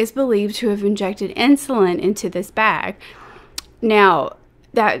Lucy is believed to have injected insulin into this bag. Now,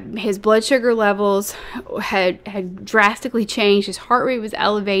 that his blood sugar levels had drastically changed. His heart rate was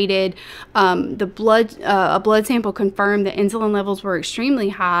elevated. A blood sample confirmed that insulin levels were extremely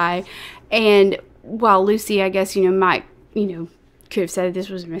high. And while Lucy, I guess, might, could have said this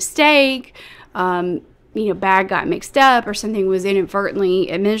was a mistake, bag got mixed up or something was inadvertently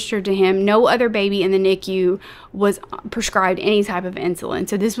administered to him, no other baby in the NICU was prescribed any type of insulin.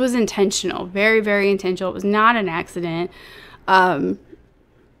 So this was intentional, very, very intentional. It was not an accident.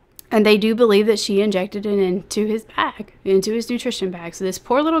 And they do believe that she injected it into his bag, into his nutrition bag. So this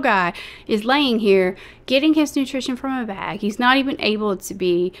poor little guy is laying here getting his nutrition from a bag. He's not even able to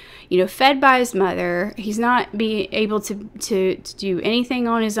be, fed by his mother. He's not being able to do anything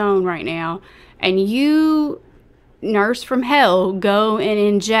on his own right now. And you, nurse from hell, go and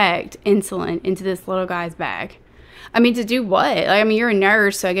inject insulin into this little guy's bag. I mean, to do what? You're a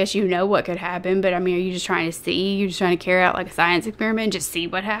nurse, so I guess you know what could happen. But, are you just trying to see? You're just trying to carry out, like, a science experiment and just see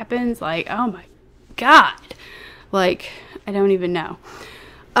what happens? Like, oh, my God. Like, I don't even know.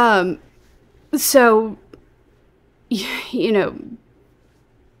 So,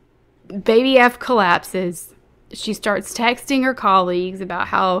 baby F collapses. She starts texting her colleagues about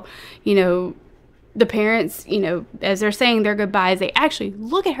how, the parents, as they're saying their goodbyes, they actually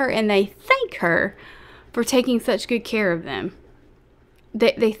look at her and they thank her for taking such good care of them.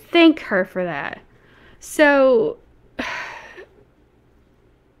 They thank her for that. So,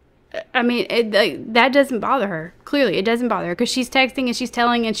 that doesn't bother her. Clearly, it doesn't bother her because she's texting and she's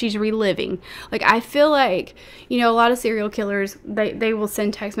telling and she's reliving. Like, I feel like, a lot of serial killers, they will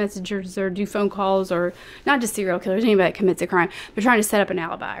send text messages or do phone calls, or not just serial killers, anybody that commits a crime. They're trying to set up an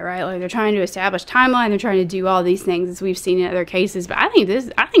alibi, right? Like, they're trying to establish timeline. They're trying to do all these things, as we've seen in other cases. But I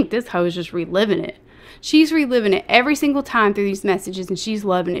think this hoe is just reliving it. She's reliving it every single time through these messages, and she's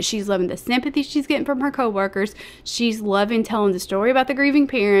loving it. She's loving the sympathy she's getting from her coworkers. She's loving telling the story about the grieving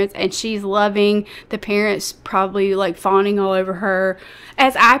parents, and she's loving the parents probably, like, fawning all over her,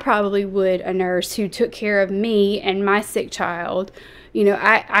 as I probably would a nurse who took care of me and my sick child.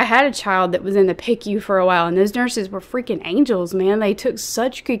 I had a child that was in the PICU for a while, and those nurses were freaking angels, man. They took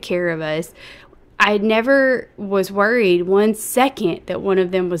such good care of us. I never was worried 1 second that one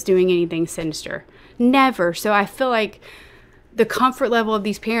of them was doing anything sinister. Never. So I feel like the comfort level of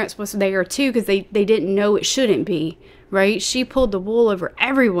these parents was there too, because they didn't know it shouldn't be, right? She pulled the wool over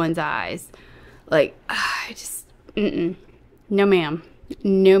everyone's eyes. Like, I just, no ma'am.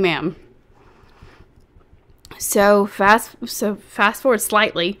 No ma'am. So fast forward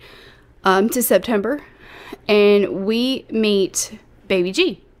slightly to September, and we meet baby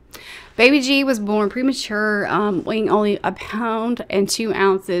G. Baby G was born premature, weighing only 1 pound and 2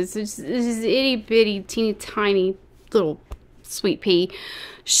 ounces. This is itty bitty, teeny tiny little sweet pea.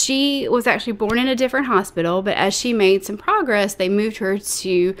 She was actually born in a different hospital, but as she made some progress, they moved her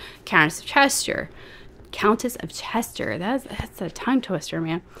to Countess of Chester. Countess of Chester. That's a tongue twister,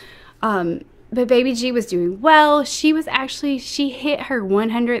 man. But baby G was doing well. She hit her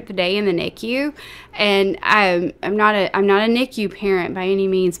 100th day in the NICU, and I'm not a NICU parent by any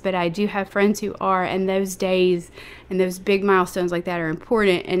means, but I do have friends who are, and those days and those big milestones like that are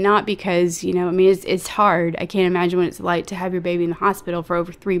important, and not because, I mean, it's hard. I can't imagine what it's like to have your baby in the hospital for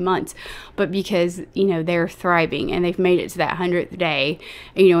over 3 months, but because, they're thriving and they've made it to that 100th day,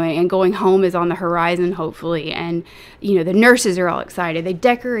 and going home is on the horizon, hopefully, and, the nurses are all excited. They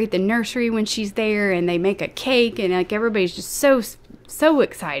decorate the nursery when she's there, and they make a cake, and like everybody's just so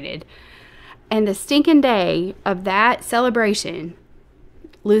excited. And the stinking day of that celebration,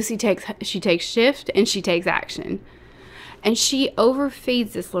 Lucy takes shift and she takes action. And she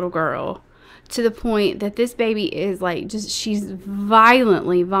overfeeds this little girl to the point that this baby is she's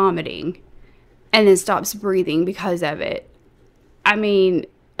violently vomiting and then stops breathing because of it. I mean,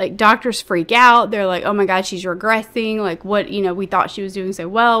 doctors freak out. They're like, oh my God, she's regressing. Like, what, we thought she was doing so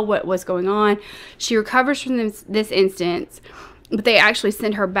well. What's going on? She recovers from this instance, but they actually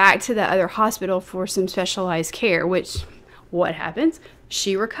send her back to the other hospital for some specialized care, which, what happens?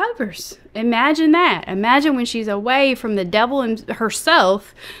 She recovers. Imagine that. Imagine when she's away from the devil and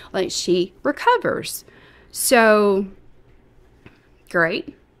herself, she recovers. So,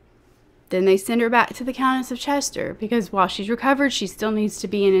 great. Then they send her back to the Countess of Chester because while she's recovered, she still needs to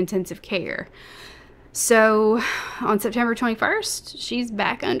be in intensive care. So, on September 21st, she's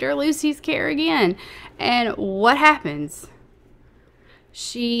back under Lucy's care again. And what happens?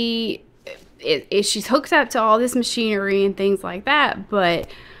 She's hooked up to all this machinery and things like that, but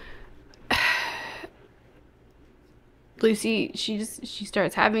Lucy, she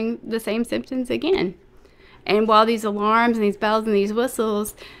starts having the same symptoms again. And while these alarms and these bells and these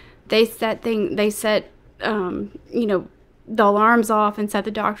whistles, they set the alarms off and set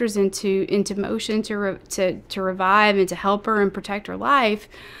the doctors into motion to revive and to help her and protect her life.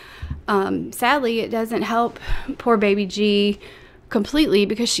 Sadly, it doesn't help poor baby G completely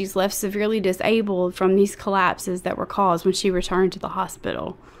because she's left severely disabled from these collapses that were caused when she returned to the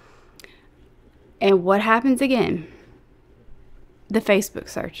hospital. And what happens again? The Facebook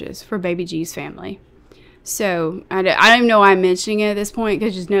searches for baby G's family. So I don't even know why I'm mentioning it at this point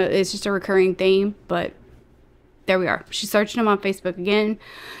because it's just a recurring theme, but there we are. She's searching them on Facebook again.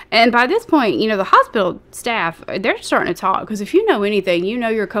 And by this point, the hospital staff, they're starting to talk. Because if you know anything,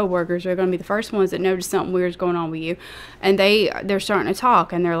 your coworkers are going to be the first ones that notice something weird is going on with you. And they're starting to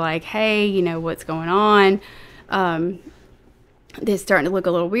talk. And they're like, hey, what's going on? It's starting to look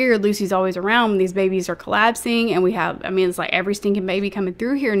a little weird. Lucy's always around when these babies are collapsing. And it's like every stinking baby coming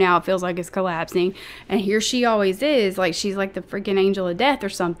through here now, it feels like it's collapsing. And here she always is. Like she's like the freaking angel of death or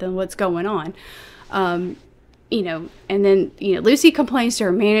something. What's going on? And then, Lucy complains to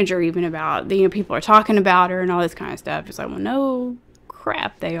her manager even about, people are talking about her and all this kind of stuff. It's like, well, no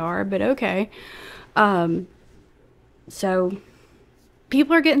crap they are, but okay. So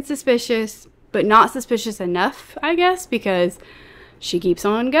people are getting suspicious, but not suspicious enough, I guess, because she keeps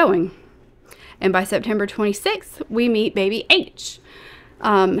on going. And by September 26th, we meet baby H.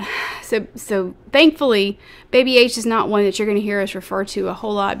 So thankfully, baby H is not one that you're going to hear us refer to a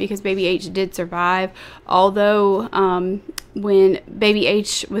whole lot because baby H did survive. Although, when baby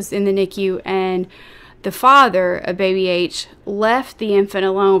H was in the NICU and the father of baby H left the infant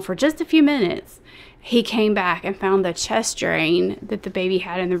alone for just a few minutes, he came back and found the chest drain that the baby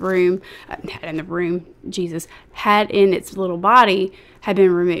had in its little body had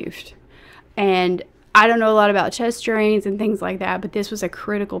been removed. And I don't know a lot about chest drains and things like that, but this was a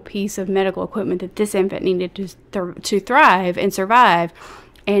critical piece of medical equipment that this infant needed to thrive and survive,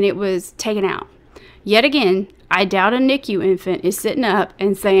 and it was taken out. Yet again, I doubt a NICU infant is sitting up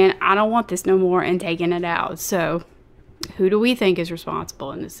and saying, I don't want this no more, and taking it out. So who do we think is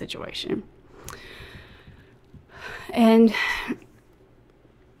responsible in this situation? And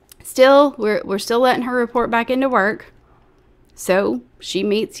still, we're still letting her report back into work. So she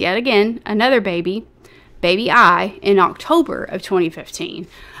meets yet again another baby I, in October of 2015.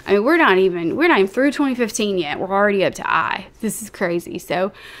 I mean, we're not even through 2015 yet. We're already up to I. This is crazy.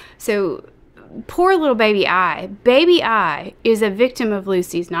 So poor little baby I. Baby I is a victim of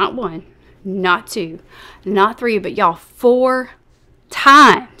Lucy's, not 1, not 2, not 3, but y'all 4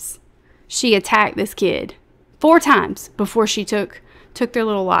 times she attacked this kid. 4 times before she took their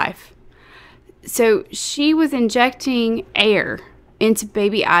little life. So she was injecting air into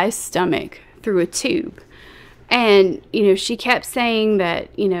baby I's stomach through a tube. And, you know, she kept saying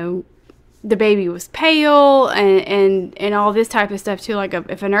that, you know, the baby was pale and all this type of stuff too, like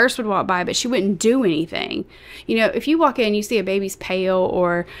if a nurse would walk by, but she wouldn't do anything. You know, if you walk in and you see a baby's pale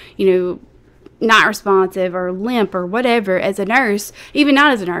or, you know, not responsive or limp or whatever, as a nurse, even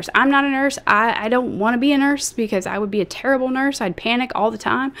not as a nurse, I'm not a nurse. I don't want to be a nurse because I would be a terrible nurse. I'd panic all the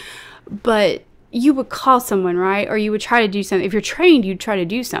time. But you would call someone, right? Or you would try to do something. If you're trained, you'd try to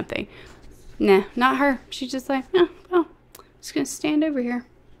do something. Nah, not her. She's just like, oh, well, I'm just going to stand over here.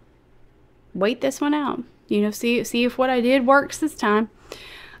 Wait this one out. You know, see if what I did works this time.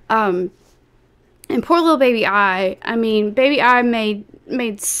 And poor little baby I mean, baby I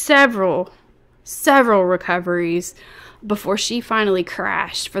made several recoveries before she finally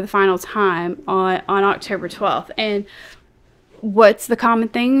crashed for the final time on October 12th. And what's the common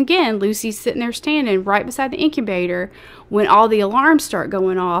thing again? Lucy's sitting there standing right beside the incubator when all the alarms start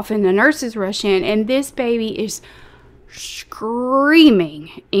going off and the nurses rush in, and this baby is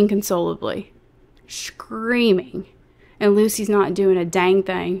screaming inconsolably. Screaming. And Lucy's not doing a dang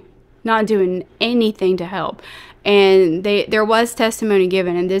thing. Not doing anything to help. And there was testimony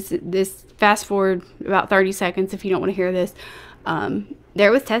given, and this fast forward about 30 seconds if you don't want to hear this.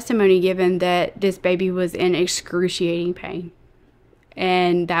 There was testimony given that this baby was in excruciating pain.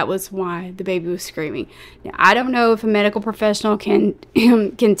 And that was why the baby was screaming. Now, I don't know if a medical professional can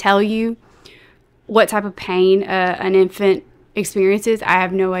tell you what type of pain an infant experiences. I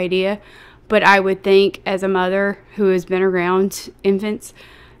have no idea. But I would think, as a mother who has been around infants,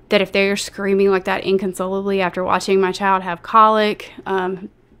 that if they're screaming like that inconsolably after watching my child have colic,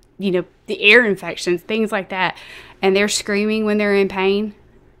 you know, the ear infections, things like that, and they're screaming when they're in pain,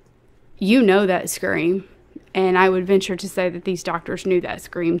 you know that scream. And I would venture to say that these doctors knew that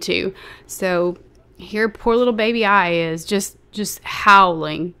scream too. So here poor little baby I is just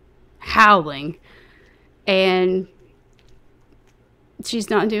howling. And she's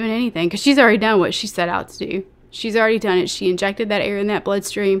not doing anything because she's already done what she set out to do. She's already done it. She injected that air in that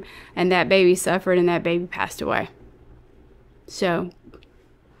bloodstream, and that baby suffered, and that baby passed away. So,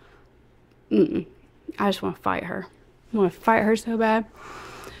 I just want to fight her. I want to fight her so bad.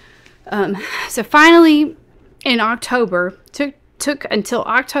 So finally, in October, took until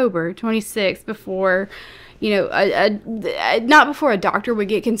October 26th before, you know, not before a doctor would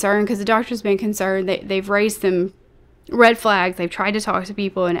get concerned, because the doctor's been concerned. They've raised some red flags. They've tried to talk to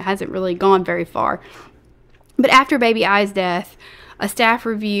people, and it hasn't really gone very far. But after baby I's death, a staff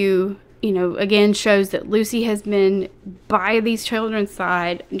review, you know, again shows that Lucy has been by these children's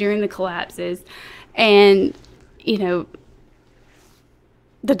side during the collapses. And, you know,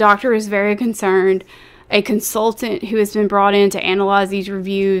 the doctor is very concerned. A consultant who has been brought in to analyze these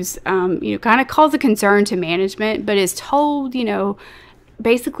reviews, you know, kind of calls a concern to management, but is told, you know,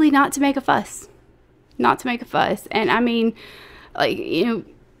 basically not to make a fuss. Not to make a fuss. And I mean, like, you know,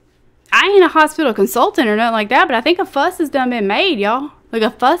 I ain't a hospital consultant or nothing like that, but I think a fuss has done been made, y'all. Like, a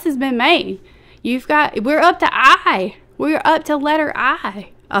fuss has been made. We're up to I. We're up to letter I.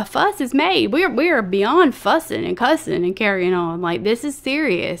 A fuss is made. We are beyond fussing and cussing and carrying on. Like, this is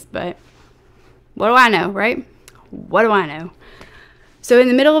serious, but what do I know, right? What do I know? So in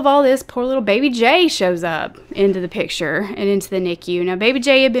the middle of all this, poor little baby J shows up into the picture and into the NICU. Now, baby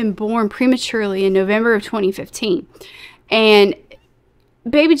J had been born prematurely in November of 2015. And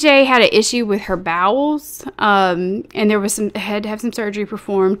baby J had an issue with her bowels, and there was had to have some surgery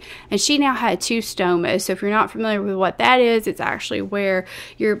performed, and she now had 2 stomas. So if you're not familiar with what that is, it's actually where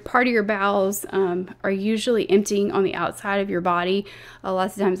part of your bowels are usually emptying on the outside of your body.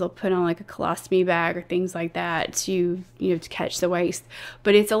 Lots of times they'll put on like a colostomy bag or things like that to, you know, to catch the waste.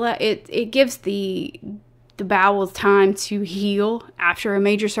 But it gives the bowels time to heal after a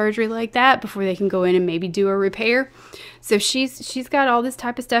major surgery like that before they can go in and maybe do a repair. So she's got all this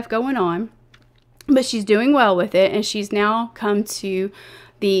type of stuff going on, but she's doing well with it, and she's now come to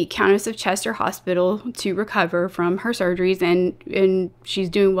the Countess of Chester Hospital to recover from her surgeries, and she's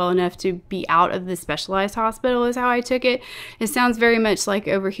doing well enough to be out of the specialized hospital is how I took it. It sounds very much like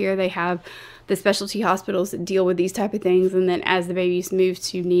over here they have the specialty hospitals that deal with these type of things, and then as the babies move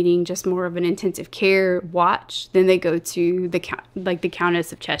to needing just more of an intensive care watch, then they go to the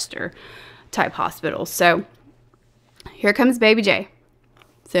Countess of Chester type hospital. So here comes baby J.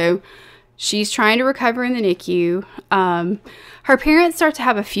 So she's trying to recover in the NICU. Her parents start to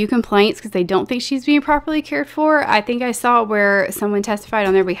have a few complaints because they don't think she's being properly cared for. I think I saw where someone testified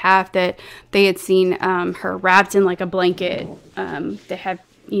on their behalf that they had seen her wrapped in like a blanket. They had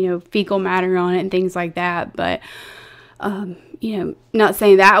fecal matter on it and things like that. But, not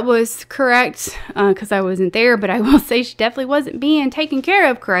saying that was correct because I wasn't there, but I will say she definitely wasn't being taken care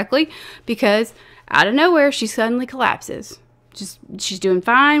of correctly, because out of nowhere, she suddenly collapses. She's doing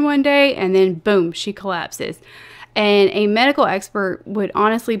fine one day, and then boom, she collapses. And a medical expert would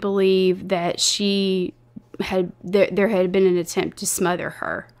honestly believe that there had been an attempt to smother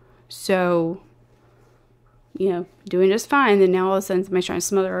her. So, doing just fine. Then now all of a sudden somebody's trying to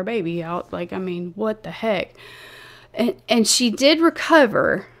smother our baby out. What the heck? And she did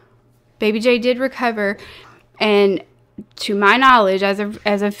recover. Baby J did recover. And to my knowledge, as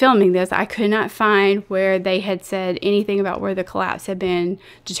of filming this, I could not find where they had said anything about where the collapse had been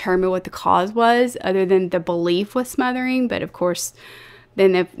determined, what the cause was, other than the belief was smothering. But of course,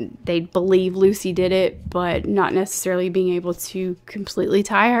 then they believe Lucy did it, but not necessarily being able to completely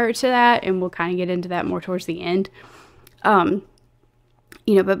tie her to that. And we'll kind of get into that more towards the end.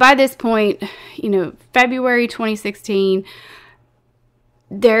 But by this point, February 2016,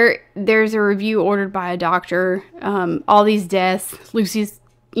 there's a review ordered by a doctor. All these deaths, Lucy's,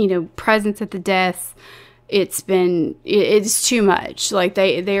 presence at the deaths, it's too much. Like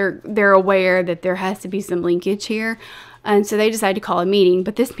they're aware that there has to be some linkage here. And so they decided to call a meeting,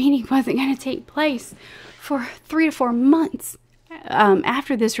 but this meeting wasn't going to take place for 3 to 4 months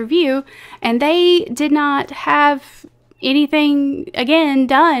after this review. And they did not have anything, again,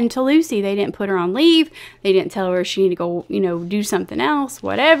 done to Lucy. They didn't put her on leave. They didn't tell her she needed to go, do something else,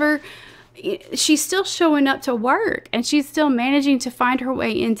 whatever. She's still showing up to work, and she's still managing to find her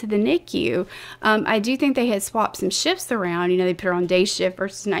way into the NICU. I do think they had swapped some shifts around. They put her on day shift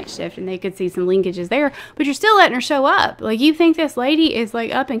versus night shift, and they could see some linkages there. But you're still letting her show up. Like, you think this lady is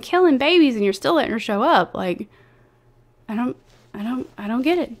like up and killing babies, and you're still letting her show up. Like, I don't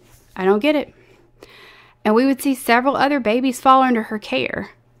get it. I don't get it. And we would see several other babies fall under her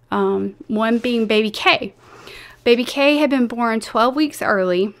care. One being baby K. Baby K had been born 12 weeks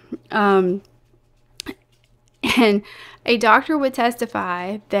early, and a doctor would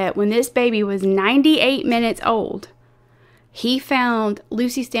testify that when this baby was 98 minutes old, he found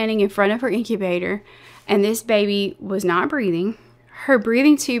Lucy standing in front of her incubator, and this baby was not breathing. Her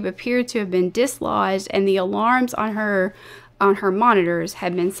breathing tube appeared to have been dislodged, and the alarms on her monitors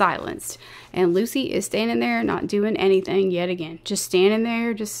had been silenced. And Lucy is standing there not doing anything yet again. Just standing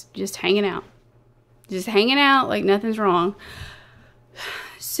there, just hanging out. Just hanging out like nothing's wrong.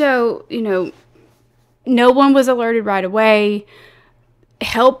 So, no one was alerted right away.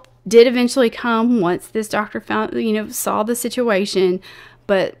 Help did eventually come once this doctor saw the situation.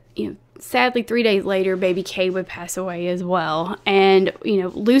 But, sadly, 3 days later, baby K would pass away as well. And,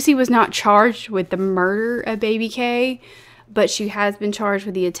 Lucy was not charged with the murder of baby K, but she has been charged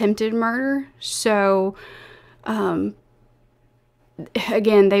with the attempted murder. So,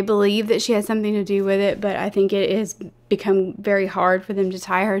 again, they believe that she had something to do with it, but I think it has become very hard for them to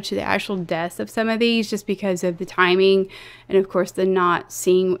tie her to the actual deaths of some of these, just because of the timing and, of course, the not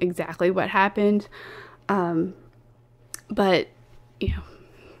seeing exactly what happened. But,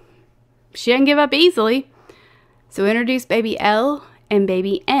 she didn't give up easily. So introduce baby L and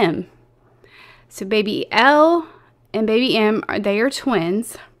baby M. So baby L and baby M, they are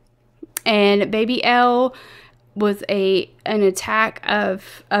twins. And baby L was an attack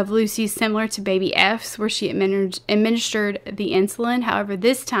of Lucy's similar to baby F's, where she administered the insulin. However,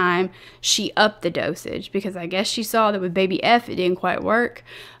 this time she upped the dosage, because I guess she saw that with baby F it didn't quite work.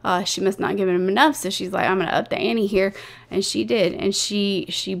 She must not give him enough, so she's like, I'm gonna up the ante here, and she did. And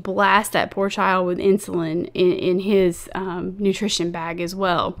she blasted that poor child with insulin in his nutrition bag as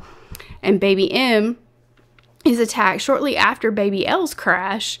well. And baby M is attacked shortly after baby L's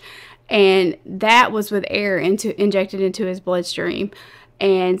crash. And that was with air injected into his bloodstream.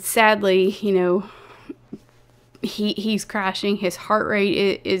 And sadly, he's crashing. His heart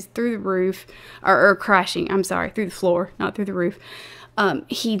rate is through the roof. Or crashing, I'm sorry, through the floor, not through the roof.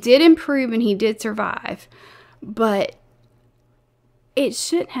 He did improve and he did survive. But it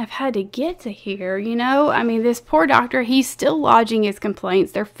shouldn't have had to get to here, this poor doctor, he's still lodging his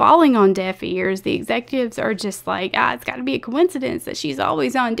complaints. They're falling on deaf ears. The executives are just like, it's got to be a coincidence that she's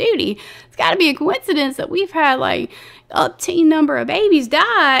always on duty. It's got to be a coincidence that we've had like a teen number of babies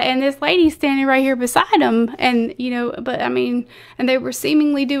die, and this lady's standing right here beside them. And, and they were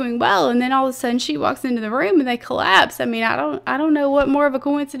seemingly doing well. And then all of a sudden she walks into the room and they collapse. I don't know what more of a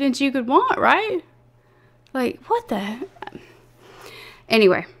coincidence you could want, right? Like, what the...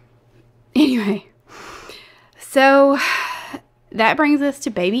 Anyway, so that brings us to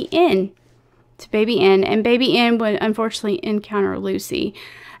baby N. And baby N would unfortunately encounter Lucy.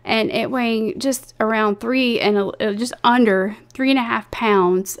 and it weighing just around just under 3.5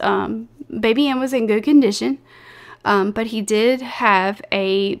 pounds. Baby N was in good condition, but he did have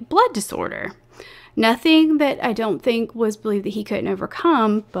a blood disorder. Nothing that I don't think was believed that he couldn't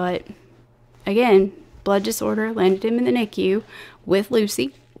overcome, but again, blood disorder landed him in the NICU with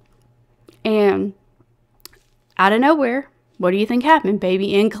Lucy. And out of nowhere, what do you think happened?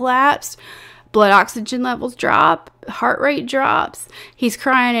 Baby N collapsed, blood oxygen levels drop, heart rate drops. He's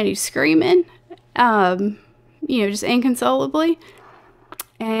crying and he's screaming, just inconsolably.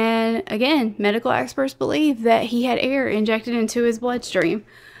 And again, medical experts believe that he had air injected into his bloodstream.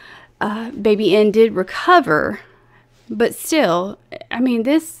 Baby N did recover, but still,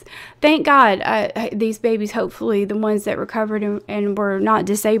 thank God, these babies, hopefully the ones that recovered and were not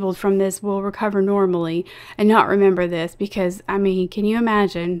disabled from this, will recover normally and not remember this, because, can you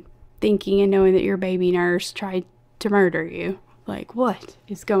imagine thinking and knowing that your baby nurse tried to murder you? Like, what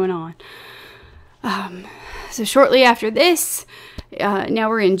is going on? So shortly after this, now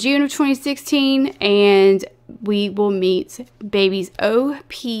we're in June of 2016, and we will meet babies O,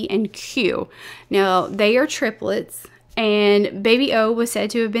 P, and Q. Now, they are triplets, and baby O was said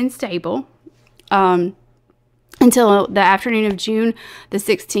to have been stable until the afternoon of June the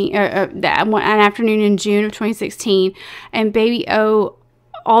 16th, an afternoon in June of 2016, and baby O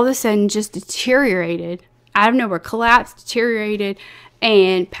all of a sudden just deteriorated, out of nowhere, collapsed, deteriorated,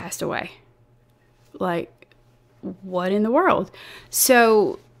 and passed away. Like, what in the world?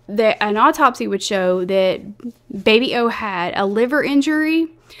 So an autopsy would show that baby O had a liver injury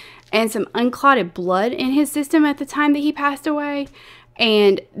and some unclotted blood in his system at the time that he passed away.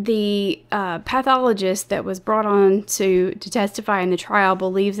 And the pathologist that was brought on to testify in the trial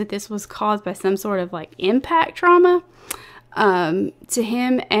believes that this was caused by some sort of like impact trauma to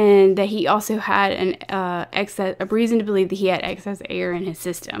him, and that he also had a reason to believe that he had excess air in his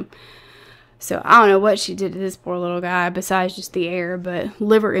system. So I don't know what she did to this poor little guy besides just the air, but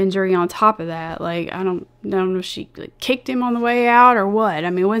liver injury on top of that. Like, I don't know if she kicked him on the way out or what.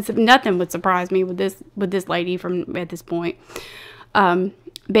 Nothing would surprise me with this lady from at this point.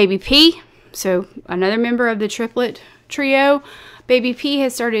 Baby P, so another member of the triplet trio, baby P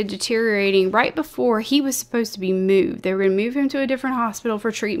has started deteriorating right before he was supposed to be moved. They were going to move him to a different hospital for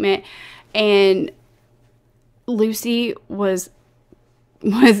treatment, and Lucy was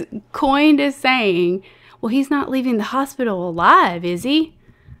coined as saying, well, he's not leaving the hospital alive, is he?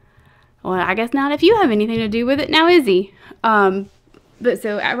 Well, I guess not if you have anything to do with it now, is he? But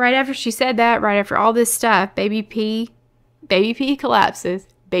so right after she said that, right after all this stuff, baby P collapses,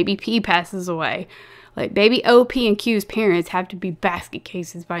 baby P passes away. Like, baby O, P, and Q's parents have to be basket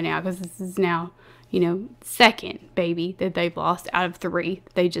cases by now, because this is now, second baby that they've lost out of 3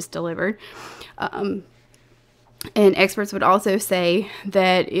 they just delivered. And experts would also say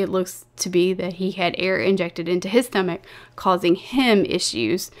that it looks to be that he had air injected into his stomach, causing him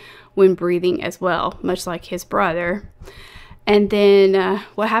issues when breathing as well, much like his brother. And then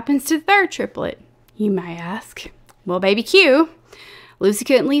what happens to the third triplet, you may ask? Well, baby Q, Lucy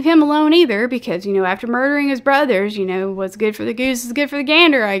couldn't leave him alone either, because, after murdering his brothers, what's good for the goose is good for the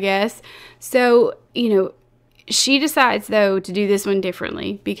gander, I guess. So, she decides, though, to do this one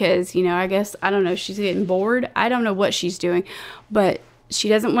differently because, I guess, I don't know, she's getting bored. I don't know what she's doing, but she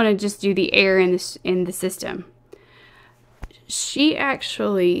doesn't want to just do the air in the system. She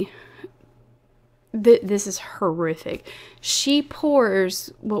actually, this is horrific. She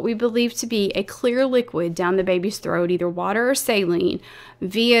pours what we believe to be a clear liquid down the baby's throat, either water or saline,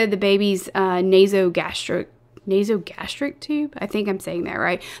 via the baby's nasogastric tube. I think I'm saying that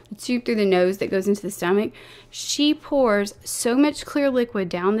right. The tube through the nose that goes into the stomach. She pours so much clear liquid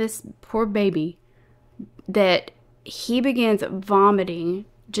down this poor baby that he begins vomiting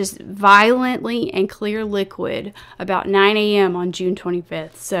just violently and clear liquid about 9 a.m. on June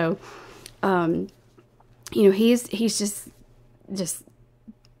 25th. So, he's just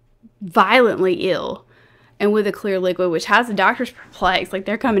violently ill. And with a clear liquid, which has the doctors perplexed. Like,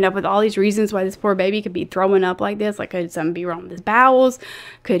 they're coming up with all these reasons why this poor baby could be throwing up like this. Like, could something be wrong with his bowels?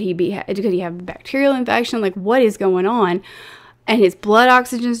 Could he have a bacterial infection? Like, what is going on? And his blood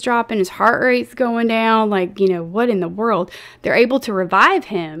oxygen's dropping, his heart rate's going down. Like, what in the world? They're able to revive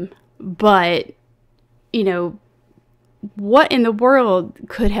him, but, what in the world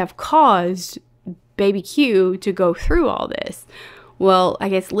could have caused baby Q to go through all this? Well, I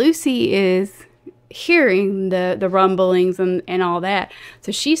guess Lucy is hearing the rumblings and all that.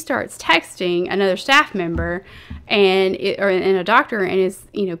 So she starts texting another staff member and a doctor, and is,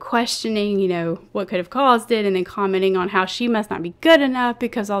 questioning, what could have caused it, and then commenting on how she must not be good enough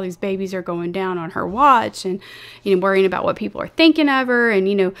because all these babies are going down on her watch, and, worrying about what people are thinking of her.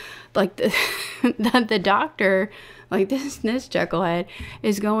 And, like the doctor, like this chucklehead,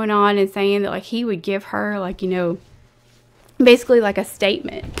 is going on and saying that, like, he would give her, like, basically like a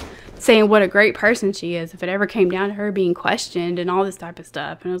statement saying what a great person she is if it ever came down to her being questioned and all this type of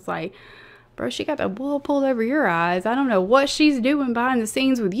stuff. And it was like, bro, she got the wool pulled over your eyes. I don't know what she's doing behind the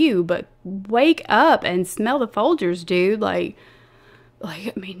scenes with you, but wake up and smell the Folgers, dude. Like,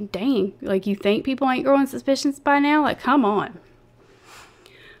 I mean, dang. Like, you think people ain't growing suspicions by now? Like, come on.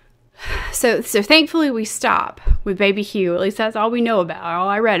 So thankfully we stop with baby Hugh. At least that's all we know about, all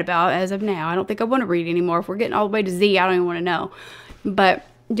I read about as of now. I don't think I want to read anymore. If we're getting all the way to Z, I don't even want to know. But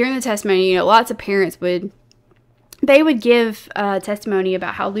during the testimony, lots of parents would give testimony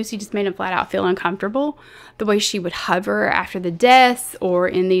about how Lucy just made them flat out feel uncomfortable. The way she would hover after the deaths or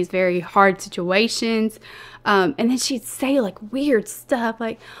in these very hard situations. And then she'd say, like, weird stuff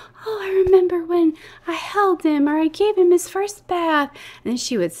like, oh, I remember when I held him, or I gave him his first bath. And then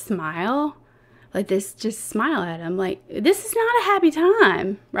she would smile like this, just smile at him. Like, this is not a happy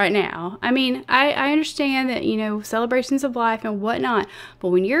time right now. I mean, I understand that, celebrations of life and whatnot. But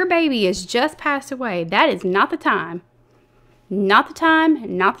when your baby has just passed away, that is not the time. Not the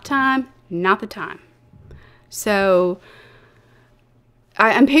time, not the time, not the time. So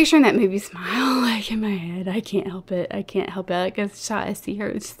I'm picturing that movie Smile, like, in my head. I can't help it. Like, a shot, I see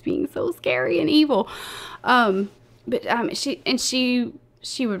her just being so scary and evil.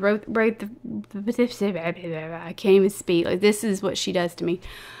 She would write the I can't even speak. Like, this is what she does to me.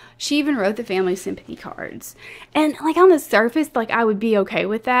 She even wrote the family sympathy cards. And, like, on the surface, like, I would be okay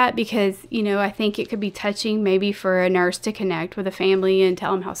with that because, I think it could be touching maybe for a nurse to connect with a family and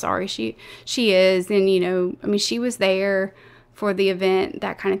tell them how sorry she is. And, I mean, she was there for the event,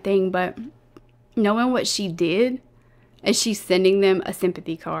 that kind of thing. But knowing what she did, and she's sending them a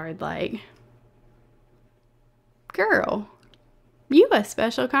sympathy card, like, girl, you a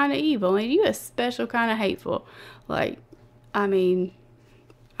special kind of evil, and you a special kind of hateful. Like, I mean,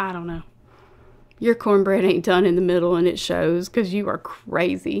 I don't know. Your cornbread ain't done in the middle, and it shows, because you are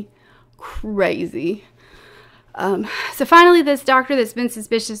crazy. Crazy. So finally, this doctor that's been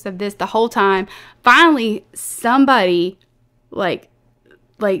suspicious of this the whole time, finally somebody like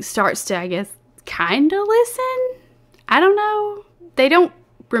starts to, I guess, kind of listen. I don't know. They don't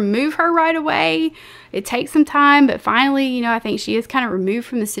remove her right away. It takes some time, but finally, I think she is kind of removed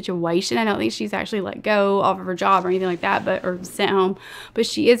from the situation. I don't think she's actually let go off of her job or anything like that, or sent home, but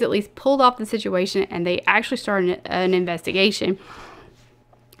she is at least pulled off the situation, and they actually started an investigation.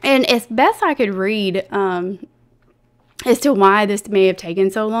 And as best I could read, as to why this may have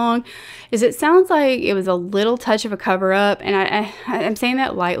taken so long, is it sounds like it was a little touch of a cover-up, and I'm saying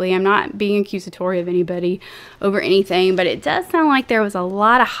that lightly. I'm not being accusatory of anybody over anything, but it does sound like there was a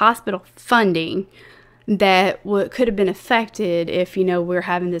lot of hospital funding that could have been affected if, we're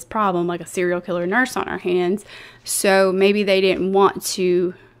having this problem, like a serial killer nurse on our hands. So maybe they didn't want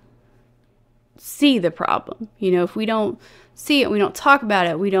to see the problem. If we don't see it, we don't talk about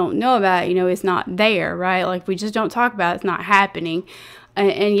it, we don't know about it, it's not there, right? Like, we just don't talk about it, it's not happening.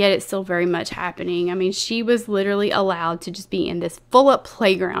 And yet it's still very much happening. I mean, she was literally allowed to just be in this full-up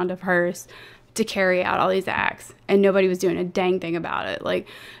playground of hers to carry out all these acts, and nobody was doing a dang thing about it. Like,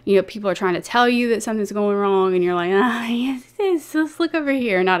 people are trying to tell you that something's going wrong, and you're like, yes, let's look over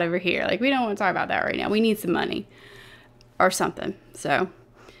here, not over here. Like, we don't want to talk about that right now. We need some money or something. So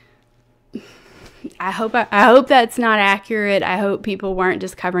I hope that's not accurate. I hope people weren't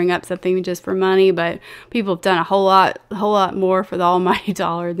just covering up something just for money, but people have done a whole lot more for the almighty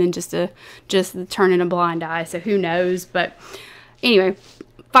dollar than just turning a blind eye. So who knows? But anyway,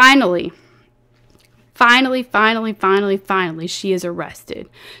 finally, she is arrested.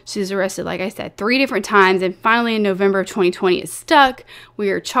 She's arrested, like I said, 3 different times, and finally in November of 2020, it's stuck. We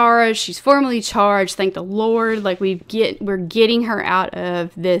are charged. She's formally charged. Thank the Lord. Like, we're getting her out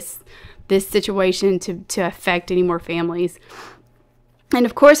of this situation to affect any more families. And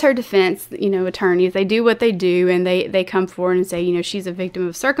of course, her defense, attorneys, they do what they do, and they come forward and say, she's a victim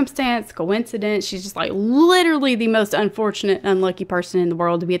of circumstance, coincidence. She's just like literally the most unfortunate, unlucky person in the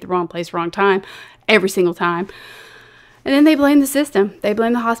world to be at the wrong place, wrong time, every single time. And then they blame the system. They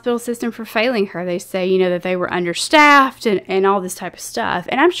blame the hospital system for failing her. They say, that they were understaffed and all this type of stuff.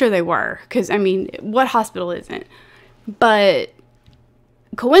 And I'm sure they were, because, I mean, what hospital isn't? But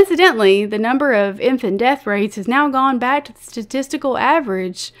coincidentally, the number of infant death rates has now gone back to the statistical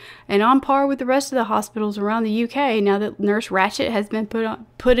average and on par with the rest of the hospitals around the UK now that Nurse Ratched has been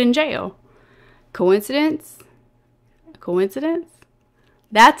put in jail. Coincidence? Coincidence?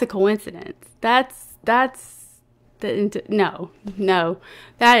 That's a coincidence. No.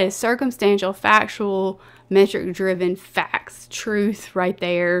 That is circumstantial, factual, metric-driven facts. Truth right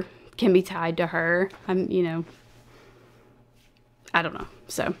there can be tied to her. I don't know.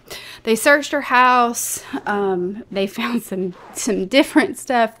 So they searched her house. They found some different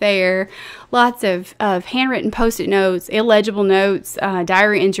stuff there. Lots of handwritten Post-it notes, illegible notes,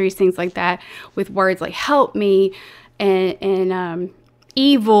 diary entries, things like that, with words like "help me" and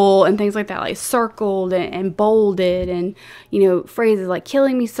evil and things like that, like circled and bolded, and phrases like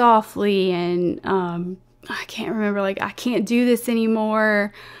 "killing me softly" and I can't remember, like "I can't do this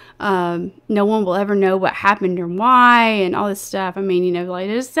anymore." No one will ever know what happened or why, and all this stuff. I mean, like,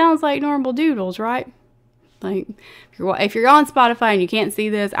 it just sounds like normal doodles, right? Like, if you're on Spotify and you can't see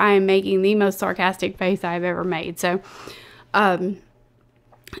this, I am making the most sarcastic face I've ever made. So, and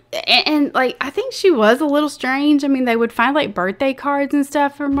like, I think she was a little strange. I mean, they would find like birthday cards and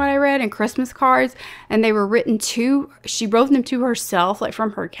stuff from what I read, and Christmas cards, and they were written she wrote them to herself, like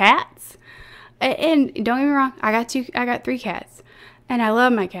from her cats. And don't get me wrong, I got 3 cats. And I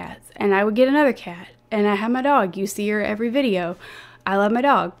love my cats. And I would get another cat. And I have my dog. You see her every video. I love my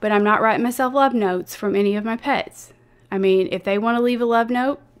dog. But I'm not writing myself love notes from any of my pets. I mean, if they want to leave a love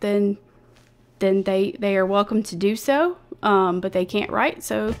note, then they are welcome to do so. But they can't write,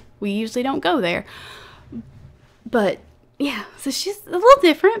 so we usually don't go there. But, yeah. So she's a little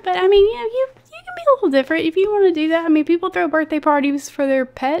different. But, I mean, you can be a little different if you want to do that. I mean, people throw birthday parties for their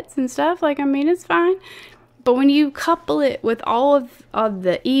pets and stuff. Like, I mean, it's fine. But when you couple it with all of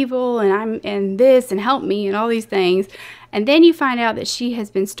the evil and this and help me and all these things, and then you find out that she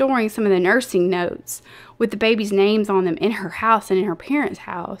has been storing some of the nursing notes with the baby's names on them in her house and in her parents'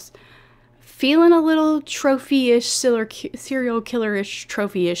 house, feeling a little trophy-ish, serial killer-ish,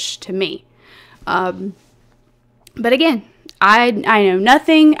 trophy-ish to me. But again, I know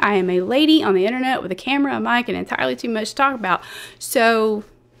nothing. I am a lady on the internet with a camera, a mic, and entirely too much to talk about. So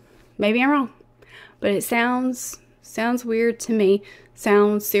maybe I'm wrong. But it sounds weird to me.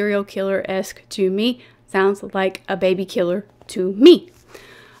 Sounds serial killer-esque to me. Sounds like a baby killer to me.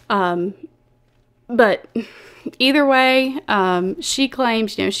 But either way, she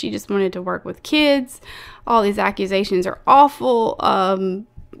claims, she just wanted to work with kids. All these accusations are awful.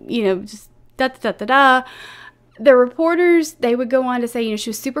 Just da-da-da-da-da. The reporters, they would go on to say,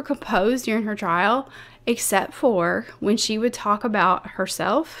 she was super composed during her trial, except for when she would talk about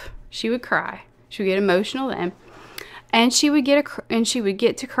herself, she would cry. She would get emotional then, and she would get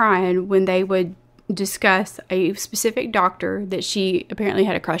to crying when they would discuss a specific doctor that she apparently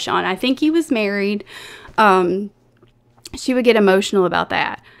had a crush on. I think he was married. She would get emotional about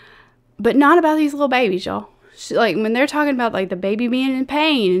that, but not about these little babies, y'all. Like, when they're talking about like the baby being in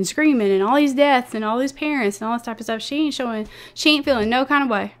pain and screaming and all these deaths and all these parents and all this type of stuff, she ain't feeling no kind of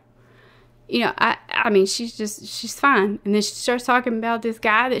way. I mean, she's fine. And then she starts talking about this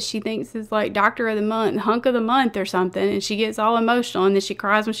guy that she thinks is like doctor of the month, hunk of the month or something. And she gets all emotional, and then she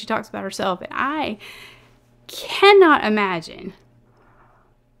cries when she talks about herself. And I cannot imagine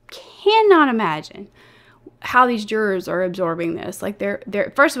how these jurors are absorbing this. Like,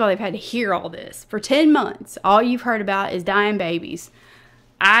 they're first of all, they've had to hear all this for 10 months. All you've heard about is dying babies.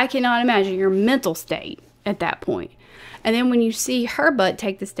 I cannot imagine your mental state at that point. And then when you see her butt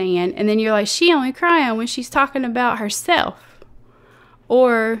take the stand, and then you're like, she only crying when she's talking about herself.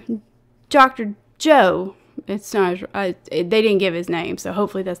 Or Dr. Joe. It's not, they didn't give his name, so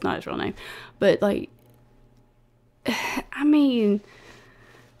hopefully that's not his real name. But, like, I mean,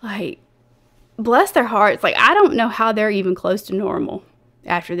 like, bless their hearts. Like, I don't know how they're even close to normal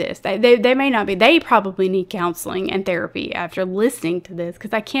after this. They may not be. They probably need counseling and therapy after listening to this,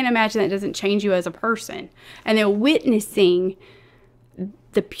 because I can't imagine that doesn't change you as a person. And they're witnessing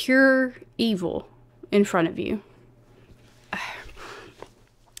the pure evil in front of you.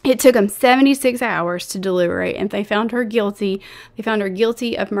 It took them 76 hours to deliberate, and they found her guilty. They found her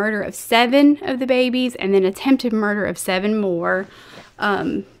guilty of murder of 7 of the babies, and then attempted murder of 7 more.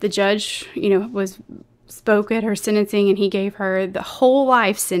 The judge, spoke at her sentencing, and he gave her the whole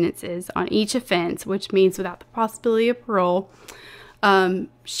life sentences on each offense, which means without the possibility of parole.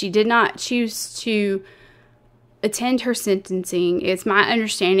 She did not choose to attend her sentencing. It's my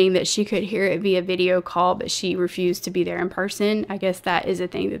understanding that she could hear it via video call, but she refused to be there in person. I guess that is a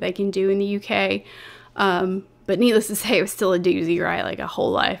thing that they can do in the UK. But needless to say, it was still a doozy, right? Like a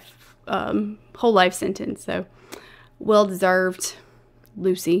whole life sentence. So well deserved.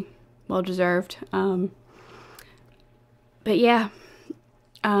 Lucy. Well deserved. But yeah,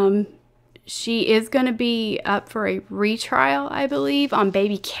 she is going to be up for a retrial, I believe, on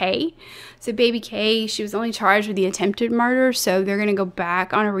baby K. So baby K, she was only charged with the attempted murder, so they're going to go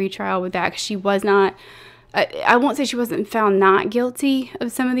back on a retrial with that because she was not, I won't say she wasn't found not guilty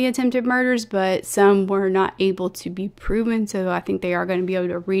of some of the attempted murders, but some were not able to be proven, so I think they are going to be able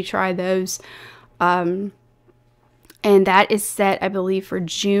to retry those. And that is set, I believe, for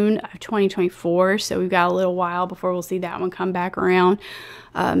June of 2024. So we've got a little while before we'll see that one come back around.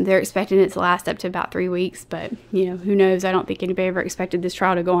 They're expecting it to last up to about 3 weeks. But, you know, who knows? I don't think anybody ever expected this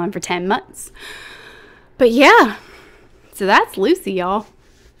trial to go on for 10 months. But, yeah. So that's Lucy, y'all.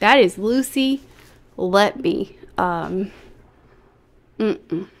 That is Lucy Letby. I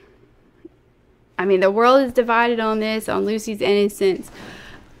mean, the world is divided on this, on Lucy's innocence.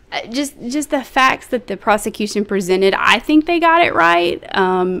 Just the facts that the prosecution presented, I think they got it right.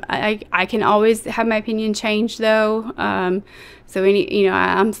 I can always have my opinion changed, though. So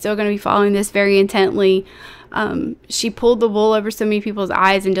I'm still going to be following this very intently. She pulled the wool over so many people's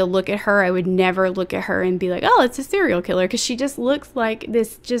eyes, and to look at her, I would never look at her and be like, oh, it's a serial killer, because she just looks like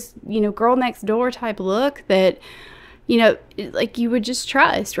this girl next door type look that, like you would just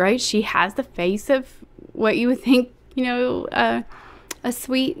trust, right? She has the face of what you would think, a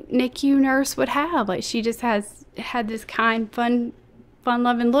sweet NICU nurse would have. Like, she just had this kind,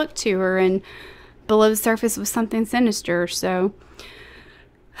 fun-loving look to her, and below the surface was something sinister. So,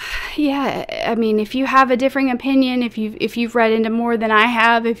 yeah, I mean, if you have a differing opinion, if you've read into more than I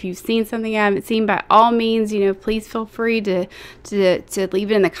have, if you've seen something I haven't seen, by all means, please feel free to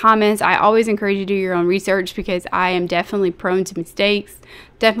leave it in the comments. I always encourage you to do your own research, because I am definitely prone to mistakes.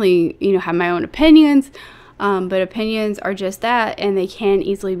 Definitely, have my own opinions. But opinions are just that, and they can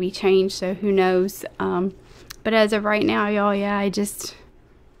easily be changed, so who knows. But as of right now, y'all, yeah, I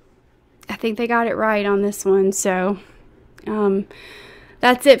think they got it right on this one. So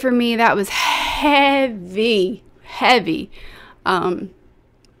that's it for me. That was heavy.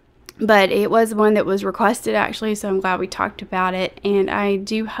 But it was one that was requested, actually, so I'm glad we talked about it. And I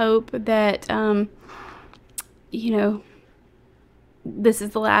do hope that, this is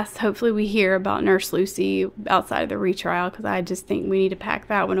the last, hopefully, we hear about Nurse Lucy outside of the retrial, because I just think we need to pack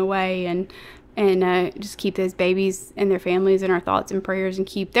that one away and just keep those babies and their families in our thoughts and prayers, and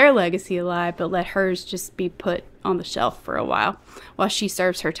keep their legacy alive, but let hers just be put on the shelf for a while she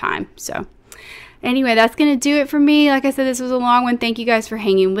serves her time. So anyway, that's going to do it for me. Like I said, this was a long one. Thank you guys for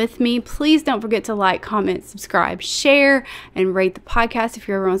hanging with me. Please don't forget to like, comment, subscribe, share, and rate the podcast if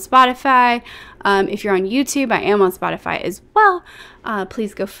you're ever on Spotify. If you're on YouTube, I am on Spotify as well.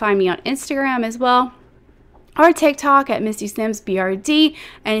 Please go find me on Instagram as well, or TikTok at Misty Sims BRD.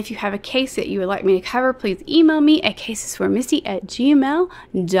 And if you have a case that you would like me to cover, please email me at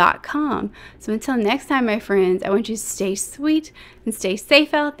casesformisty@gmail.com. So until next time, my friends, I want you to stay sweet and stay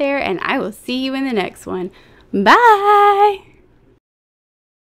safe out there, and I will see you in the next one. Bye!